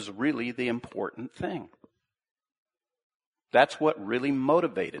was really the important thing. That's what really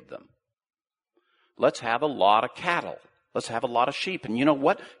motivated them. Let's have a lot of cattle. Let's have a lot of sheep. And you know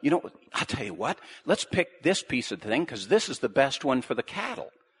what? I'll tell you what. Let's pick this piece of thing because this is the best one for the cattle.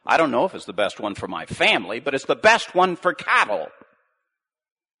 I don't know if it's the best one for my family, but it's the best one for cattle.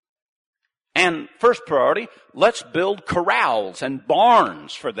 And first priority, let's build corrals and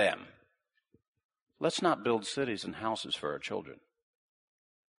barns for them. Let's not build cities and houses for our children.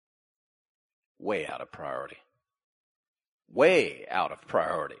 Way out of priority. Way out of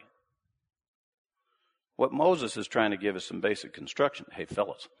priority. What Moses is trying to give us some basic instruction. Hey,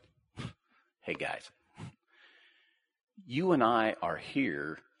 fellas. Hey, guys. You and I are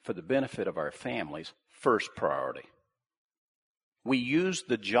here for the benefit of our families, first priority. We use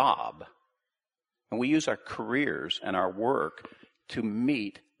the job and we use our careers and our work to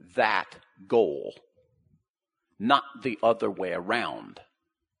meet that goal, not the other way around.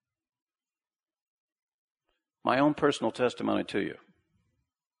 My own personal testimony to you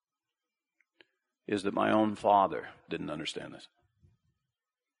is that my own father didn't understand this.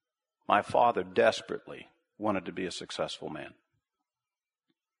 My father desperately wanted to be a successful man.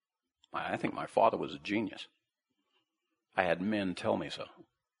 I think my father was a genius. I had men tell me so.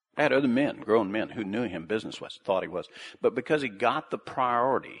 I had other men, grown men, who knew him business-wise, thought he was. But because he got the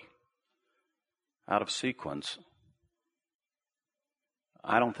priority out of sequence,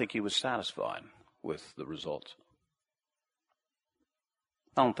 I don't think he was satisfied with the results.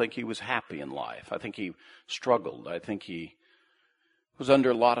 I don't think he was happy in life. I think he struggled. I think he was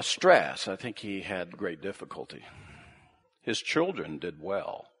under a lot of stress. I think he had great difficulty. His children did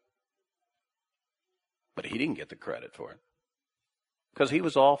well. But he didn't get the credit for it. Because he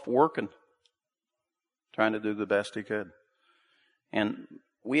was off working, trying to do the best he could. And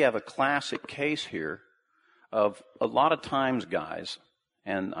we have a classic case here of a lot of times, guys,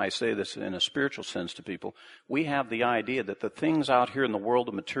 and I say this in a spiritual sense to people, we have the idea that the things out here in the world,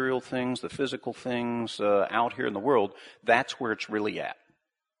 the material things, the physical things out here in the world, that's where it's really at.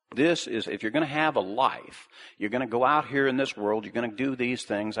 This is, if you're going to have a life, you're going to go out here in this world, you're going to do these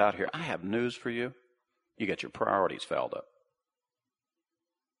things out here. I have news for you. You get your priorities fouled up.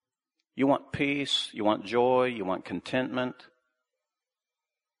 You want peace, you want joy, you want contentment,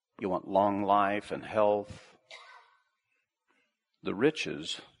 you want long life and health. The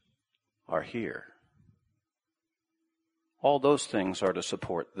riches are here. All those things are to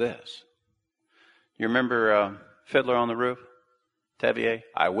support this. You remember Fiddler on the Roof? Tevier?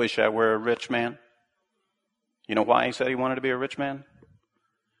 I wish I were a rich man. You know why he said he wanted to be a rich man?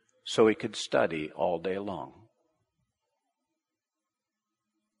 So he could study all day long.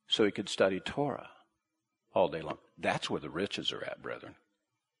 So he could study Torah all day long. That's where the riches are at, brethren.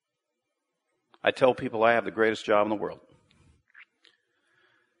 I tell people I have the greatest job in the world.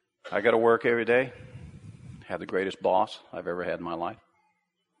 I go to work every day, have the greatest boss I've ever had in my life.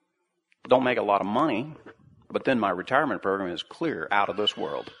 Don't make a lot of money, but then my retirement program is clear out of this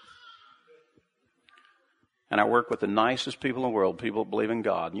world. And I work with the nicest people in the world, people that believe in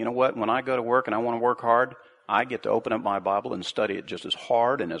God. You know what? When I go to work and I want to work hard, I get to open up my Bible and study it just as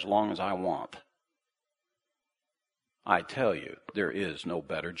hard and as long as I want. I tell you, there is no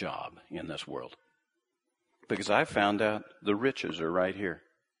better job in this world. Because I found out the riches are right here.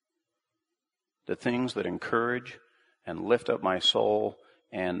 The things that encourage and lift up my soul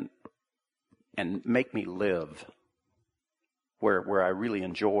and make me live where I really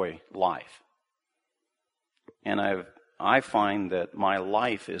enjoy life. And I find that my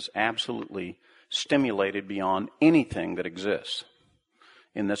life is absolutely stimulated beyond anything that exists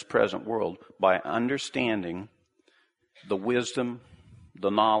in this present world by understanding the wisdom,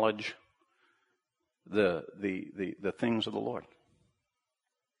 the knowledge, the things of the Lord.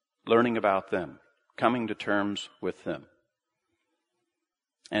 Learning about them, coming to terms with them,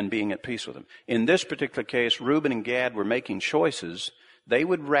 and being at peace with them. In this particular case, Reuben and Gad were making choices. They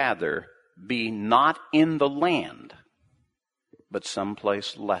would rather be not in the land, but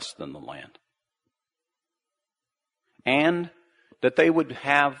someplace less than the land. And that they would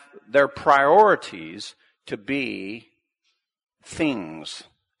have their priorities to be things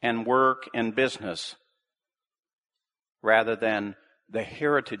and work and business rather than the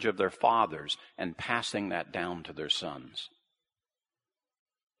heritage of their fathers and passing that down to their sons.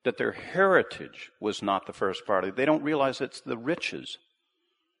 That their heritage was not the first priority. They don't realize it's the riches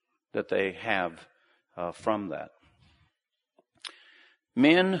that they have from that.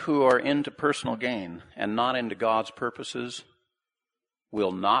 Men who are into personal gain and not into God's purposes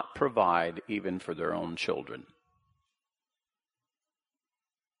will not provide even for their own children.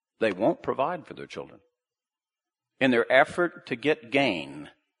 They won't provide for their children. In their effort to get gain,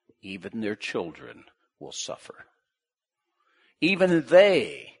 even their children will suffer. Even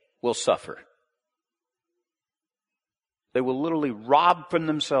they will suffer. They will literally rob from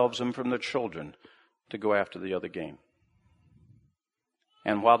themselves and from their children to go after the other gain.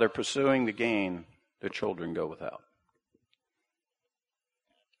 And while they're pursuing the gain, their children go without.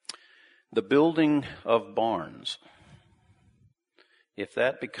 The building of barns, if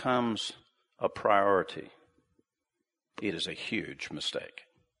that becomes a priority, it is a huge mistake.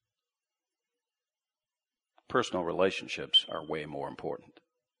 Personal relationships are way more important.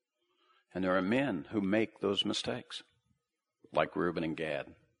 And there are men who make those mistakes, like Reuben and Gad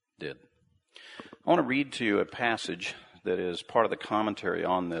did. I want to read to you a passage that is part of the commentary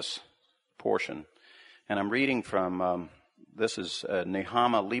on this portion. And I'm reading from, this is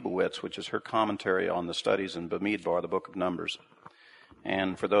Nehama Leibowitz, which is her commentary on the studies in Bamidbar, the book of Numbers.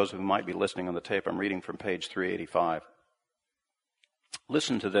 And for those who might be listening on the tape, I'm reading from page 385.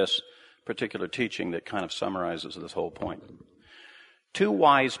 Listen to this particular teaching that kind of summarizes this whole point. 2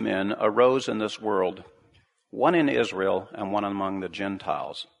 wise men arose in this world, one in Israel and one among the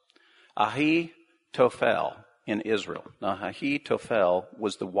Gentiles. Ahitophel in Israel. Now, Ahitophel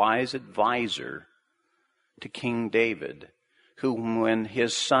was the wise advisor to King David, who, when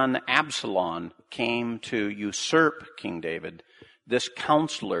his son Absalom came to usurp King David, this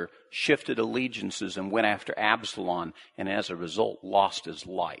counselor shifted allegiances and went after Absalom, and as a result lost his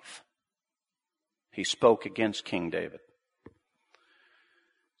life. He spoke against King David.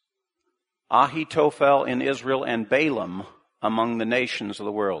 Ahitophel in Israel and Balaam among the nations of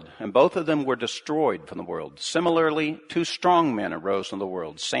the world. And both of them were destroyed from the world. Similarly, 2 strong men arose in the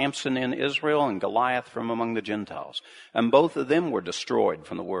world, Samson in Israel and Goliath from among the Gentiles. And both of them were destroyed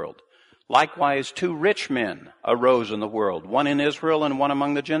from the world. Likewise, 2 rich men arose in the world, one in Israel and one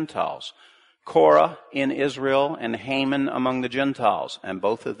among the Gentiles. Korah in Israel and Haman among the Gentiles. And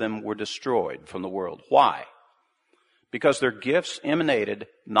both of them were destroyed from the world. Why? Because their gifts emanated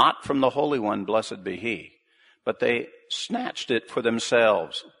not from the Holy One, blessed be He, but they snatched it for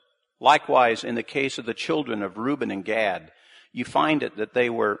themselves. Likewise, in the case of the children of Reuben and Gad, you find it that they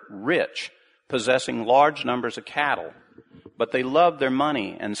were rich, possessing large numbers of cattle, but they loved their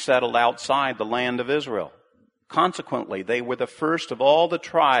money and settled outside the land of Israel. Consequently, they were the first of all the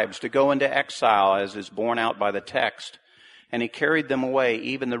tribes to go into exile, as is borne out by the text. And he carried them away,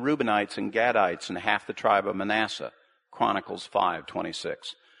 even the Reubenites and Gadites and half the tribe of Manasseh. Chronicles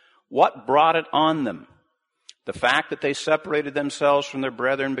 5:26. What brought it on them? The fact that they separated themselves from their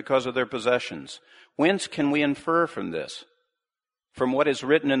brethren because of their possessions. Whence can we infer from this? From what is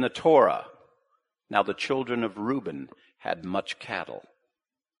written in the Torah. Now the children of Reuben had much cattle.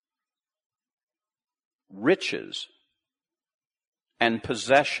 Riches and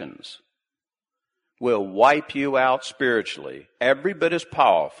possessions will wipe you out spiritually every bit as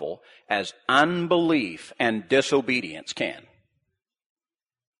powerful as unbelief and disobedience can.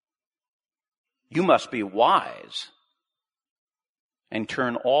 You must be wise and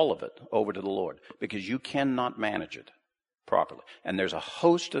turn all of it over to the Lord, because you cannot manage it properly. And there's a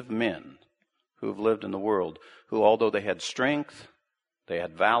host of men who have lived in the world who, although they had strength, they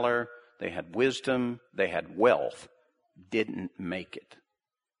had valor, they had wisdom, they had wealth, didn't make it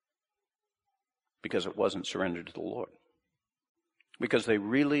because it wasn't surrendered to the Lord. Because they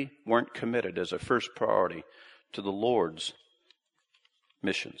really weren't committed as a first priority to the Lord's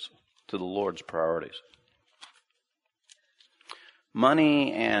missions, to the Lord's priorities.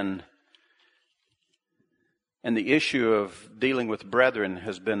 Money and the issue of dealing with brethren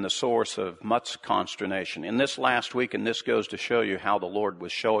has been the source of much consternation. In this last week, and this goes to show you how the Lord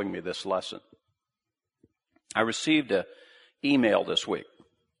was showing me this lesson, I received an email this week.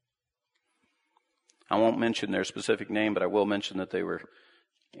 I won't mention their specific name, but I will mention that they were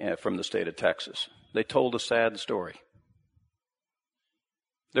from the state of Texas. They told a sad story.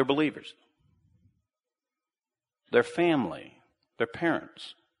 They're believers. Their family, their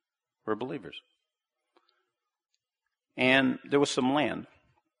parents were believers. And there was some land.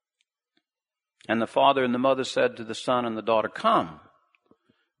 And the father and the mother said to the son and the daughter, "Come,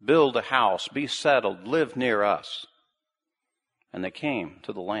 build a house, be settled, live near us." And they came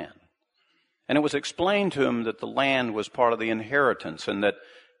to the land. And it was explained to him that the land was part of the inheritance and that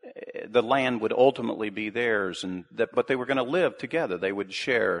the land would ultimately be theirs, but they were going to live together. They would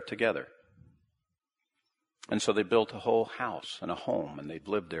share together. And so they built a whole house and a home, and they've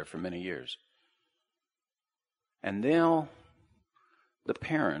lived there for many years. And now the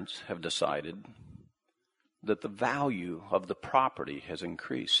parents have decided that the value of the property has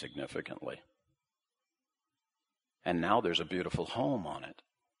increased significantly. And now there's a beautiful home on it.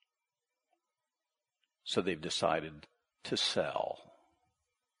 So they've decided to sell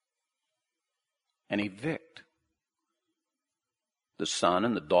and evict the son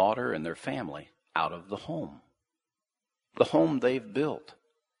and the daughter and their family out of the home they've built.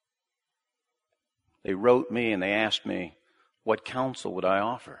 They wrote me and they asked me, what counsel would I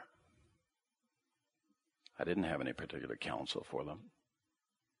offer? I didn't have any particular counsel for them.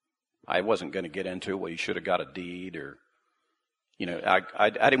 I wasn't going to get into, well, you should have got a deed, or,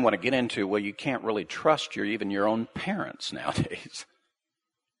 I didn't want to get into, well, you can't really trust even your own parents nowadays.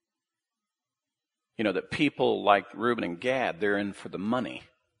 That people like Reuben and Gad, they're in for the money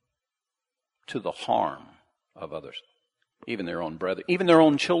to the harm of others, even their own brethren, even their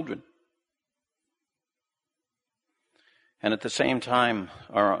own children. And at the same time,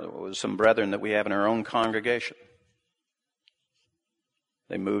 some brethren that we have in our own congregation,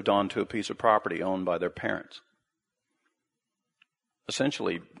 they moved on to a piece of property owned by their parents,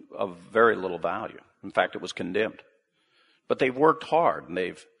 essentially of very little value. In fact, it was condemned. But they've worked hard, and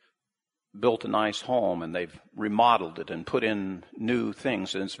they've built a nice home, and they've remodeled it and put in new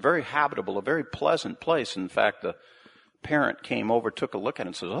things. And it's very habitable, a very pleasant place. In fact, the parent came over, took a look at it,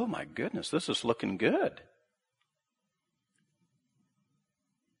 and says, "Oh my goodness, this is looking good."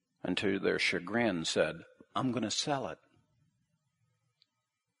 And to their chagrin said, "I'm going to sell it."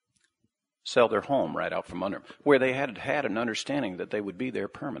 Sell their home right out from under them, where they had an understanding that they would be there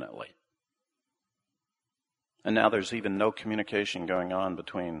permanently. And now there's even no communication going on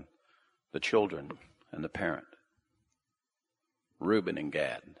between the children and the parent. Reuben and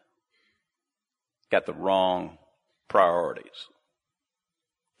Gad got the wrong priorities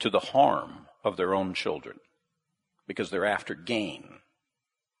to the harm of their own children because they're after gain.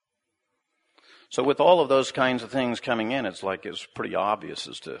 So with all of those kinds of things coming in, it's pretty obvious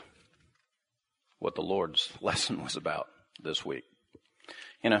as to what the Lord's lesson was about this week.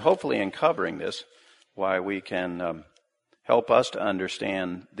 And hopefully in covering this, why we can help us to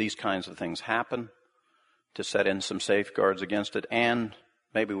understand these kinds of things happen, to set in some safeguards against it, and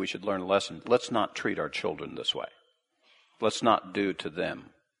maybe we should learn a lesson. Let's not treat our children this way. Let's not do to them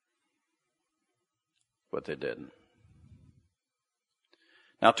what they did.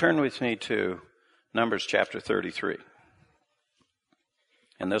 Now turn with me to Numbers chapter 33.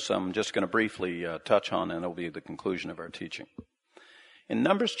 And this I'm just going to briefly touch on, and it'll be the conclusion of our teaching. In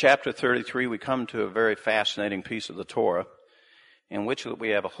Numbers chapter 33, we come to a very fascinating piece of the Torah in which we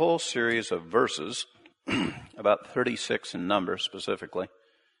have a whole series of verses, about 36 in number specifically.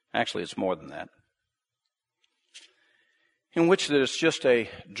 Actually, it's more than that. In which there's just a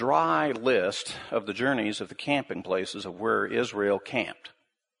dry list of the journeys of the camping places of where Israel camped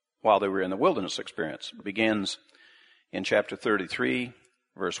while they were in the wilderness experience. It begins in chapter 33,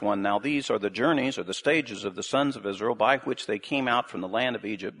 verse 1. Now these are the journeys or the stages of the sons of Israel by which they came out from the land of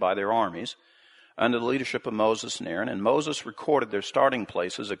Egypt by their armies under the leadership of Moses and Aaron. And Moses recorded their starting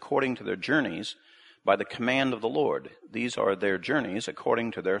places according to their journeys by the command of the Lord. These are their journeys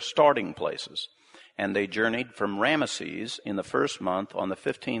according to their starting places. And they journeyed from Ramesses in the first month, on the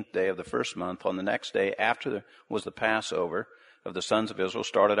 15th day of the first month. On the next day, after was the Passover of the sons of Israel,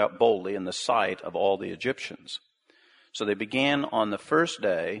 started out boldly in the sight of all the Egyptians. So they began on the first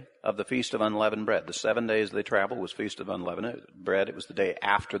day of the Feast of Unleavened Bread. The 7 days they traveled was Feast of Unleavened Bread. It was the day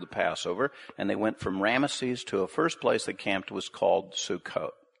after the Passover. And they went from Ramesses to a first place they camped was called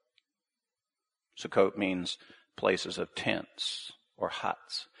Sukkot. Sukkot means places of tents or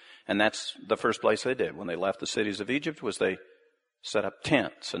huts. And that's the first place they did when they left the cities of Egypt, was they set up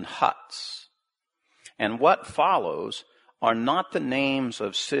tents and huts. And what follows are not the names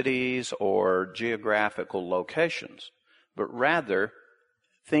of cities or geographical locations, but rather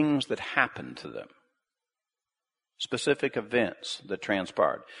things that happened to them, specific events that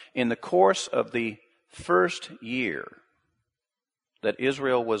transpired. In the course of the first year that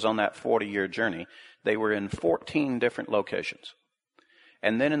Israel was on that 40-year journey, they were in 14 different locations.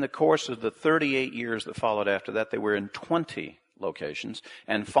 And then in the course of the 38 years that followed after that, they were in 20 locations.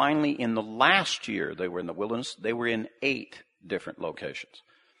 And finally, in the last year they were in the wilderness, they were in 8 different locations.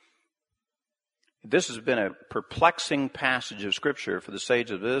 This has been a perplexing passage of Scripture for the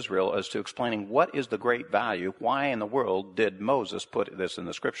sages of Israel as to explaining what is the great value, why in the world did Moses put this in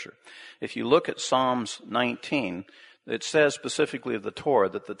the Scripture. If you look at Psalms 19, it says specifically of the Torah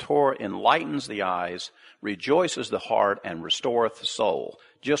that the Torah enlightens the eyes, rejoices the heart, and restoreth the soul.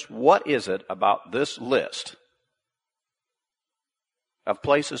 Just what is it about this list of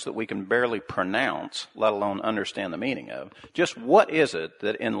places that we can barely pronounce, let alone understand the meaning of? Just what is it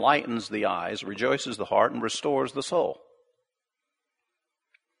that enlightens the eyes, rejoices the heart, and restores the soul?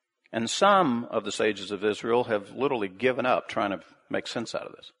 And some of the sages of Israel have literally given up trying to make sense out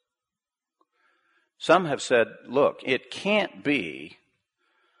of this. Some have said, look, it can't be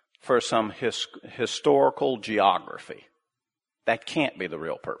for some historical geography. That can't be the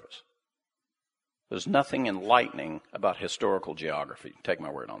real purpose. There's nothing enlightening about historical geography. Take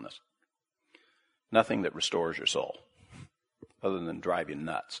my word on this. Nothing that restores your soul, other than drive you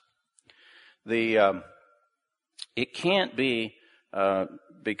nuts. It can't be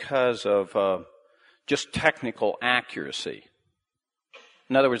because of just technical accuracy.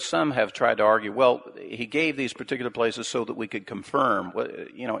 In other words, some have tried to argue, well, he gave these particular places so that we could confirm. Well,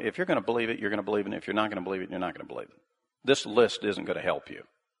 you know, if you're going to believe it, you're going to believe it. And if you're not going to believe it, you're not going to believe it. This list isn't going to help you.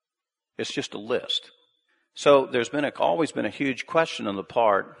 It's just a list. So there's always been a huge question on the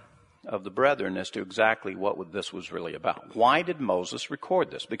part of the brethren as to exactly what this was really about. Why did Moses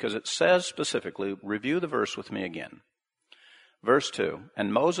record this? Because it says specifically, review the verse with me again. Verse 2,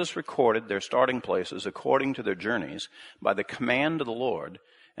 and Moses recorded their starting places according to their journeys by the command of the Lord,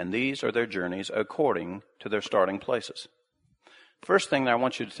 and these are their journeys according to their starting places. First thing that I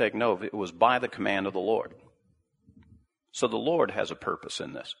want you to take note of, it was by the command of the Lord. So the Lord has a purpose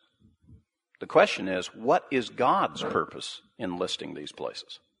in this. The question is, what is God's purpose in listing these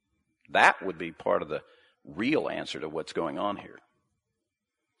places? That would be part of the real answer to what's going on here.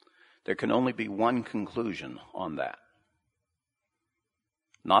 There can only be one conclusion on that.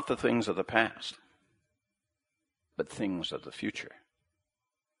 Not the things of the past, but things of the future.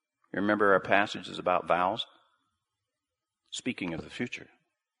 You remember our passage is about vows? Speaking of the future.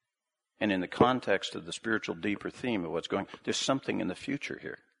 And in the context of the spiritual deeper theme of what's going on, there's something in the future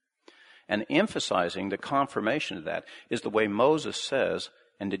here. And emphasizing the confirmation of that is the way Moses says,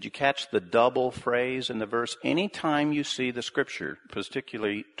 and did you catch the double phrase in the verse? Anytime you see the Scripture,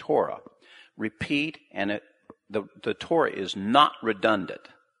 particularly Torah, repeat, and the Torah is not redundant.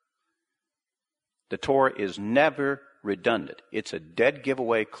 The Torah is never redundant. It's a dead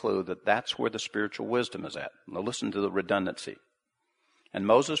giveaway clue that that's where the spiritual wisdom is at. Now listen to the redundancy. And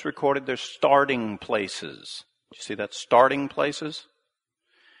Moses recorded their starting places. Do you see that? Starting places?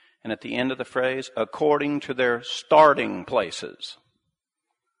 And at the end of the phrase, according to their starting places.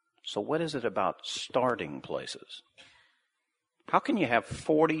 So what is it about starting places? How can you have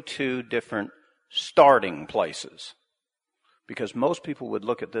 42 different starting places? Because most people would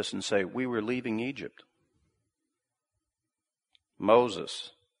look at this and say, we were leaving Egypt.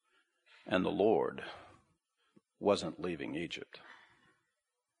 Moses and the Lord wasn't leaving Egypt.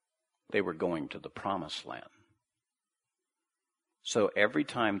 They were going to the promised land. So every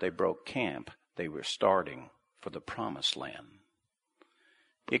time they broke camp, they were starting for the promised land.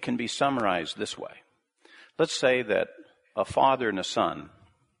 It can be summarized this way. Let's say that a father and a son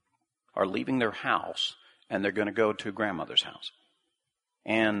are leaving their house and they're going to go to grandmother's house.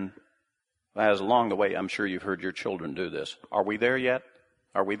 And as along the way, I'm sure you've heard your children do this. Are we there yet?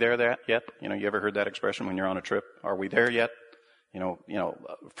 Are we there yet? You know, you ever heard that expression when you're on a trip? Are we there yet? You know,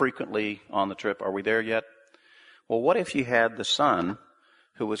 frequently on the trip, are we there yet? Well, what if you had the son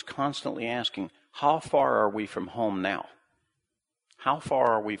who was constantly asking, How far are we from home now? How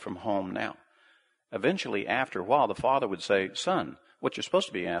far are we from home now? Eventually, after a while, the father would say, son, what you're supposed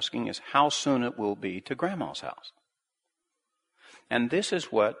to be asking is how soon it will be to grandma's house. And this is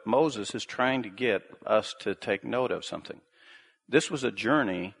what Moses is trying to get us to take note of something. This was a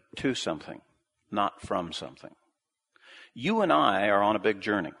journey to something, not from something. You and I are on a big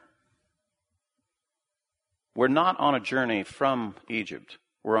journey. We're not on a journey from Egypt.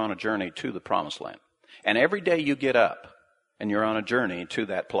 We're on a journey to the promised land. And every day you get up and you're on a journey to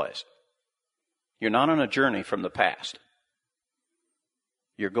that place. You're not on a journey from the past.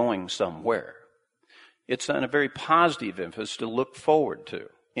 You're going somewhere. It's a very positive emphasis to look forward to,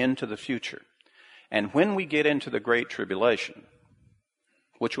 into the future. And when we get into the Great Tribulation,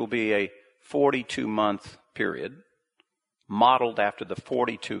 which will be a 42-month period, modeled after the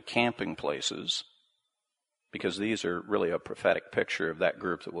 42 camping places, because these are really a prophetic picture of that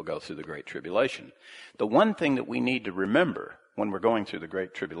group that will go through the Great Tribulation. The one thing that we need to remember when we're going through the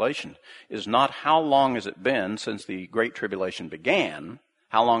Great Tribulation is not how long has it been since the Great Tribulation began,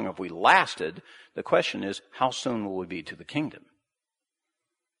 how long have we lasted. The question is, how soon will we be to the kingdom?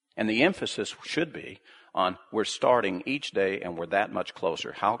 And the emphasis should be on we're starting each day and we're that much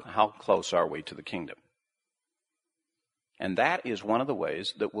closer. How close are we to the kingdom? And that is one of the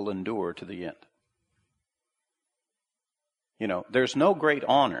ways that will endure to the end. You know, there's no great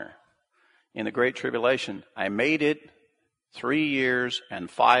honor in the Great Tribulation. I made it 3 years and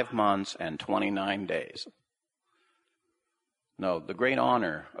 5 months and 29 days. No, the great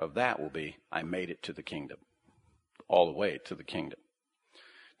honor of that will be, I made it to the kingdom, all the way to the kingdom.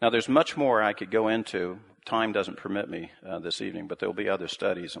 Now, there's much more I could go into. Time doesn't permit me this evening, but there will be other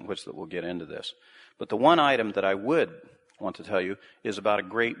studies in which that we'll get into this. But the one item that I would want to tell you is about a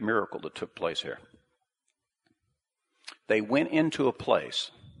great miracle that took place here. They went into a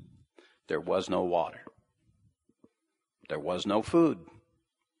place. There was no water. There was no food.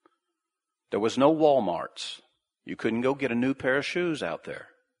 There was no Walmarts. You couldn't go get a new pair of shoes out there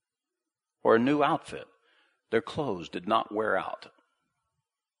or a new outfit. Their clothes did not wear out.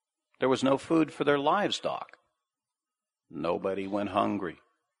 There was no food for their livestock. Nobody went hungry.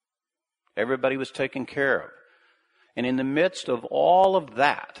 Everybody was taken care of. And in the midst of all of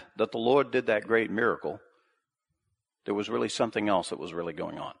that the Lord did that great miracle, there was really something else that was really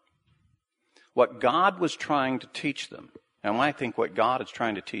going on. What God was trying to teach them, and I think what God is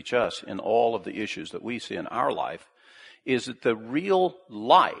trying to teach us in all of the issues that we see in our life, is that the real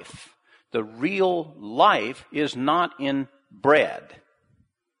life is not in bread.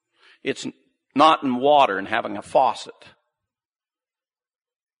 It's not in water and having a faucet.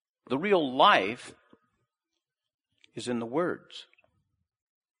 The real life is in the words.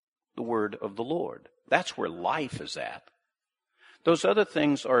 The word of the Lord. That's where life is at. Those other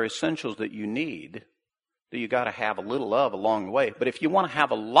things are essentials that you need, that you got to have a little of along the way. But if you want to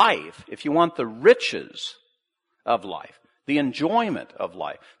have a life, if you want the riches of life, the enjoyment of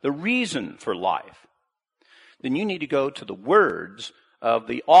life, the reason for life, then you need to go to the words of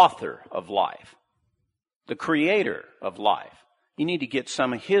the author of life, the creator of life. You need to get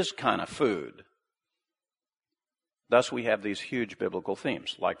some of his kind of food. Thus we have these huge biblical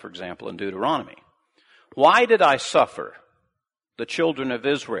themes, like for example in Deuteronomy. Why did I suffer the children of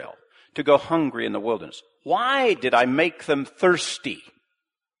Israel to go hungry in the wilderness? Why did I make them thirsty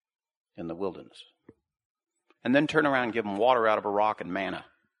in the wilderness? And then turn around and give them water out of a rock and manna.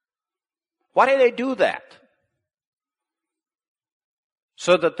 Why did they do that?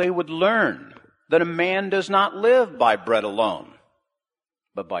 So that they would learn that a man does not live by bread alone,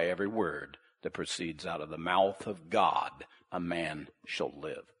 but by every word that proceeds out of the mouth of God, a man shall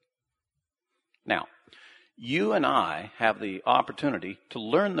live. Now, you and I have the opportunity to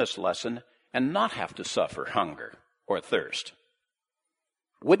learn this lesson and not have to suffer hunger or thirst.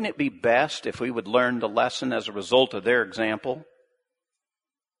 Wouldn't it be best if we would learn the lesson as a result of their example?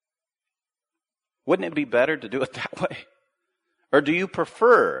 Wouldn't it be better to do it that way? Or do you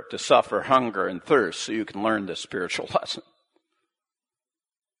prefer to suffer hunger and thirst so you can learn this spiritual lesson?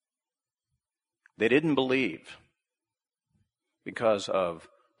 They didn't believe because of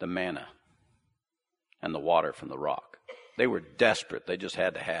the manna and the water from the rock. They were desperate. They just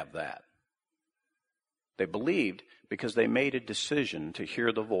had to have that. They believed because they made a decision to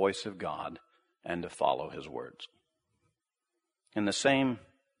hear the voice of God and to follow his words. And the same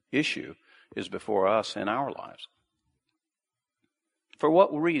issue is before us in our lives. For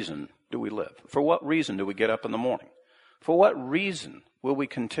what reason do we live? For what reason do we get up in the morning? For what reason will we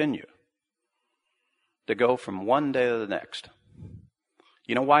continue to go from one day to the next?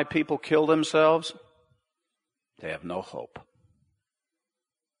 You know why people kill themselves? They have no hope.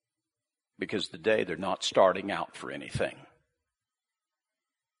 Because today they're not starting out for anything.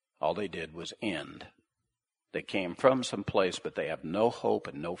 All they did was end. They came from some place, but they have no hope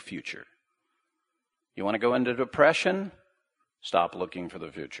and no future. You want to go into depression? Stop looking for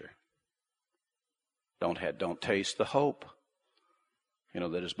the future. Don't taste the hope,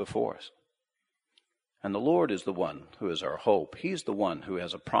 that is before us. And the Lord is the one who is our hope. He's the one who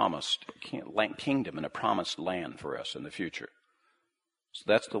has a promised kingdom and a promised land for us in the future. So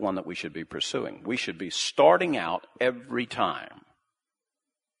that's the one that we should be pursuing. We should be starting out every time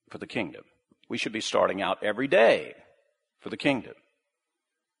for the kingdom. We should be starting out every day for the kingdom.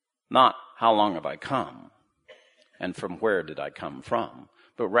 Not how long have I come and from where did I come from,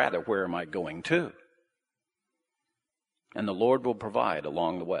 but rather where am I going to? And the Lord will provide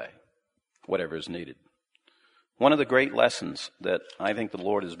along the way whatever is needed. One of the great lessons that I think the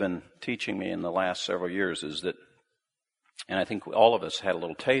Lord has been teaching me in the last several years is that, and I think all of us had a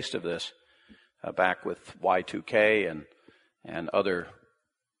little taste of this back with Y2K and other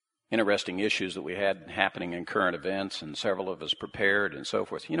interesting issues that we had happening in current events, and several of us prepared and so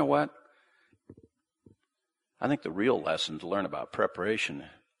forth. You know what? I think the real lesson to learn about preparation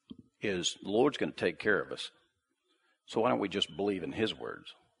is the Lord's going to take care of us. So why don't we just believe in His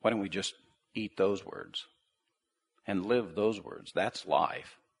words? Why don't we just eat those words and live those words? That's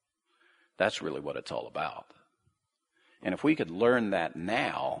life. That's really what it's all about. And if we could learn that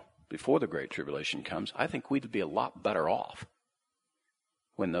now, before the Great Tribulation comes, I think we'd be a lot better off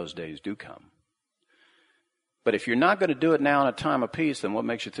when those days do come. But if you're not going to do it now in a time of peace, then what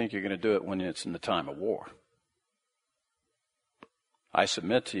makes you think you're going to do it when it's in the time of war? I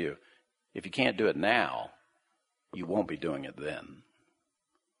submit to you, if you can't do it now, you won't be doing it then,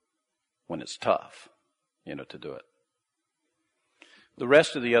 when it's tough, to do it. The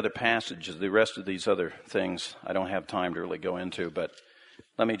rest of the other passages, the rest of these other things, I don't have time to really go into, but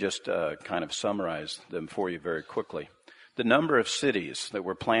let me just kind of summarize them for you very quickly. The number of cities that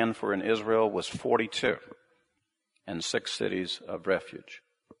were planned for in Israel was 42, and 6 cities of refuge,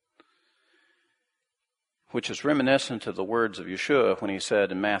 which is reminiscent of the words of Yeshua when he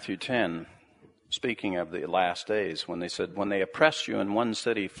said in Matthew 10, speaking of the last days, when they said, when they oppress you in one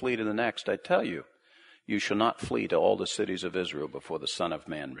city, flee to the next. I tell you, you shall not flee to all the cities of Israel before the Son of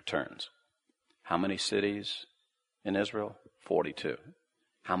Man returns. How many cities in Israel? 42.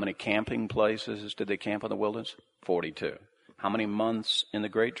 How many camping places did they camp in the wilderness? 42. How many months in the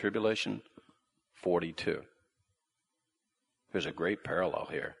Great Tribulation? 42. There's a great parallel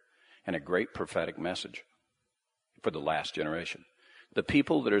here and a great prophetic message for the last generation. The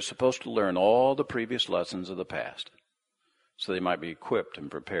people that are supposed to learn all the previous lessons of the past so they might be equipped and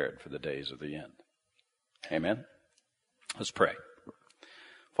prepared for the days of the end. Amen? Let's pray.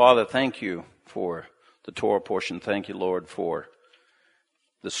 Father, thank you for the Torah portion. Thank you, Lord, for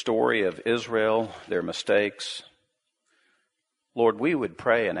the story of Israel, their mistakes. Lord, we would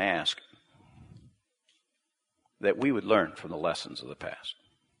pray and ask that we would learn from the lessons of the past,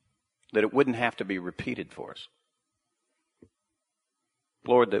 that it wouldn't have to be repeated for us.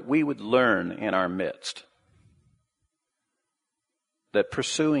 Lord, that we would learn in our midst that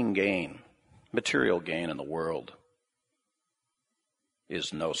pursuing gain, material gain in the world,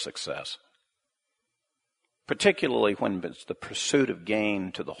 is no success. Particularly when it's the pursuit of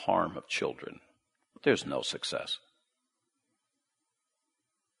gain to the harm of children. There's no success.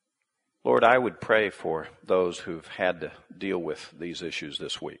 Lord, I would pray for those who've had to deal with these issues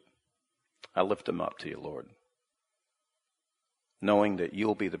this week. I lift them up to you, Lord, knowing that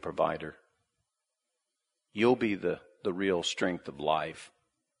you'll be the provider. You'll be the real strength of life.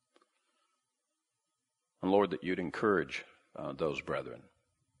 And Lord, that you'd encourage those brethren.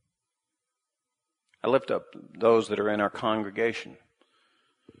 I lift up those that are in our congregation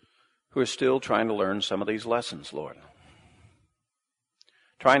who are still trying to learn some of these lessons, Lord.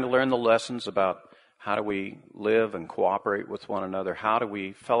 Trying to learn the lessons about how do we live and cooperate with one another, how do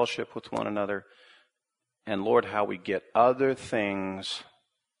we fellowship with one another, and Lord, how we get other things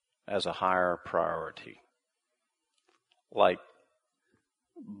as a higher priority, like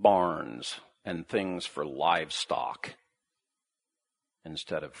barns and things for livestock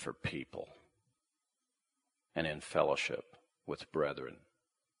instead of for people, and in fellowship with brethren.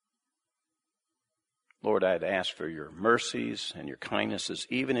 Lord, I'd ask for your mercies and your kindnesses,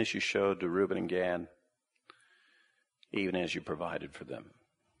 even as you showed to Reuben and Gad, even as you provided for them.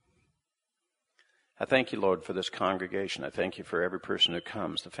 I thank you, Lord, for this congregation. I thank you for every person who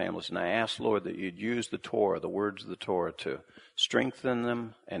comes, the families. And I ask, Lord, that you'd use the Torah, the words of the Torah, to strengthen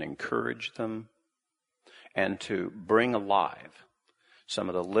them and encourage them and to bring alive some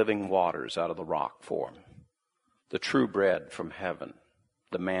of the living waters out of the rock for them, the true bread from heaven,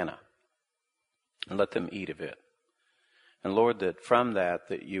 the manna and let them eat of it. And Lord, that from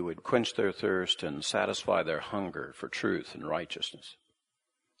that you would quench their thirst and satisfy their hunger for truth and righteousness,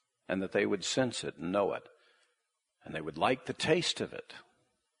 and that they would sense it and know it, and they would like the taste of it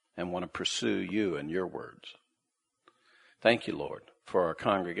and want to pursue you and your words. Thank you, Lord, for our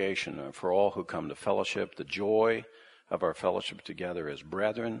congregation and for all who come to fellowship, the joy of our fellowship together as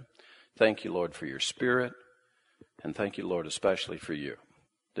brethren. Thank you, Lord, for your Spirit, and thank you, Lord, especially for you,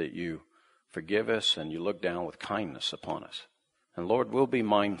 that you forgive us and you look down with kindness upon us. And Lord, we'll be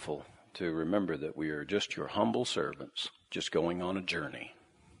mindful to remember that we are just your humble servants, just going on a journey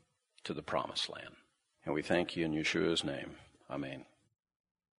to the promised land. And we thank you in Yeshua's name. Amen.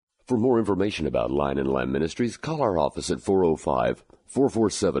 For more information about Lion and Lamb Ministries, call our office at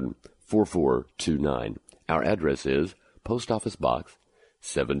 405-447-4429. Our address is Post Office Box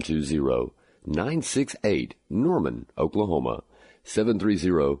 720-968, Norman, Oklahoma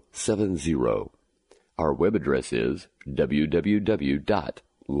 73070. Our web address is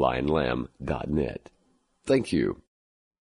www.lionlamb.net. Thank you.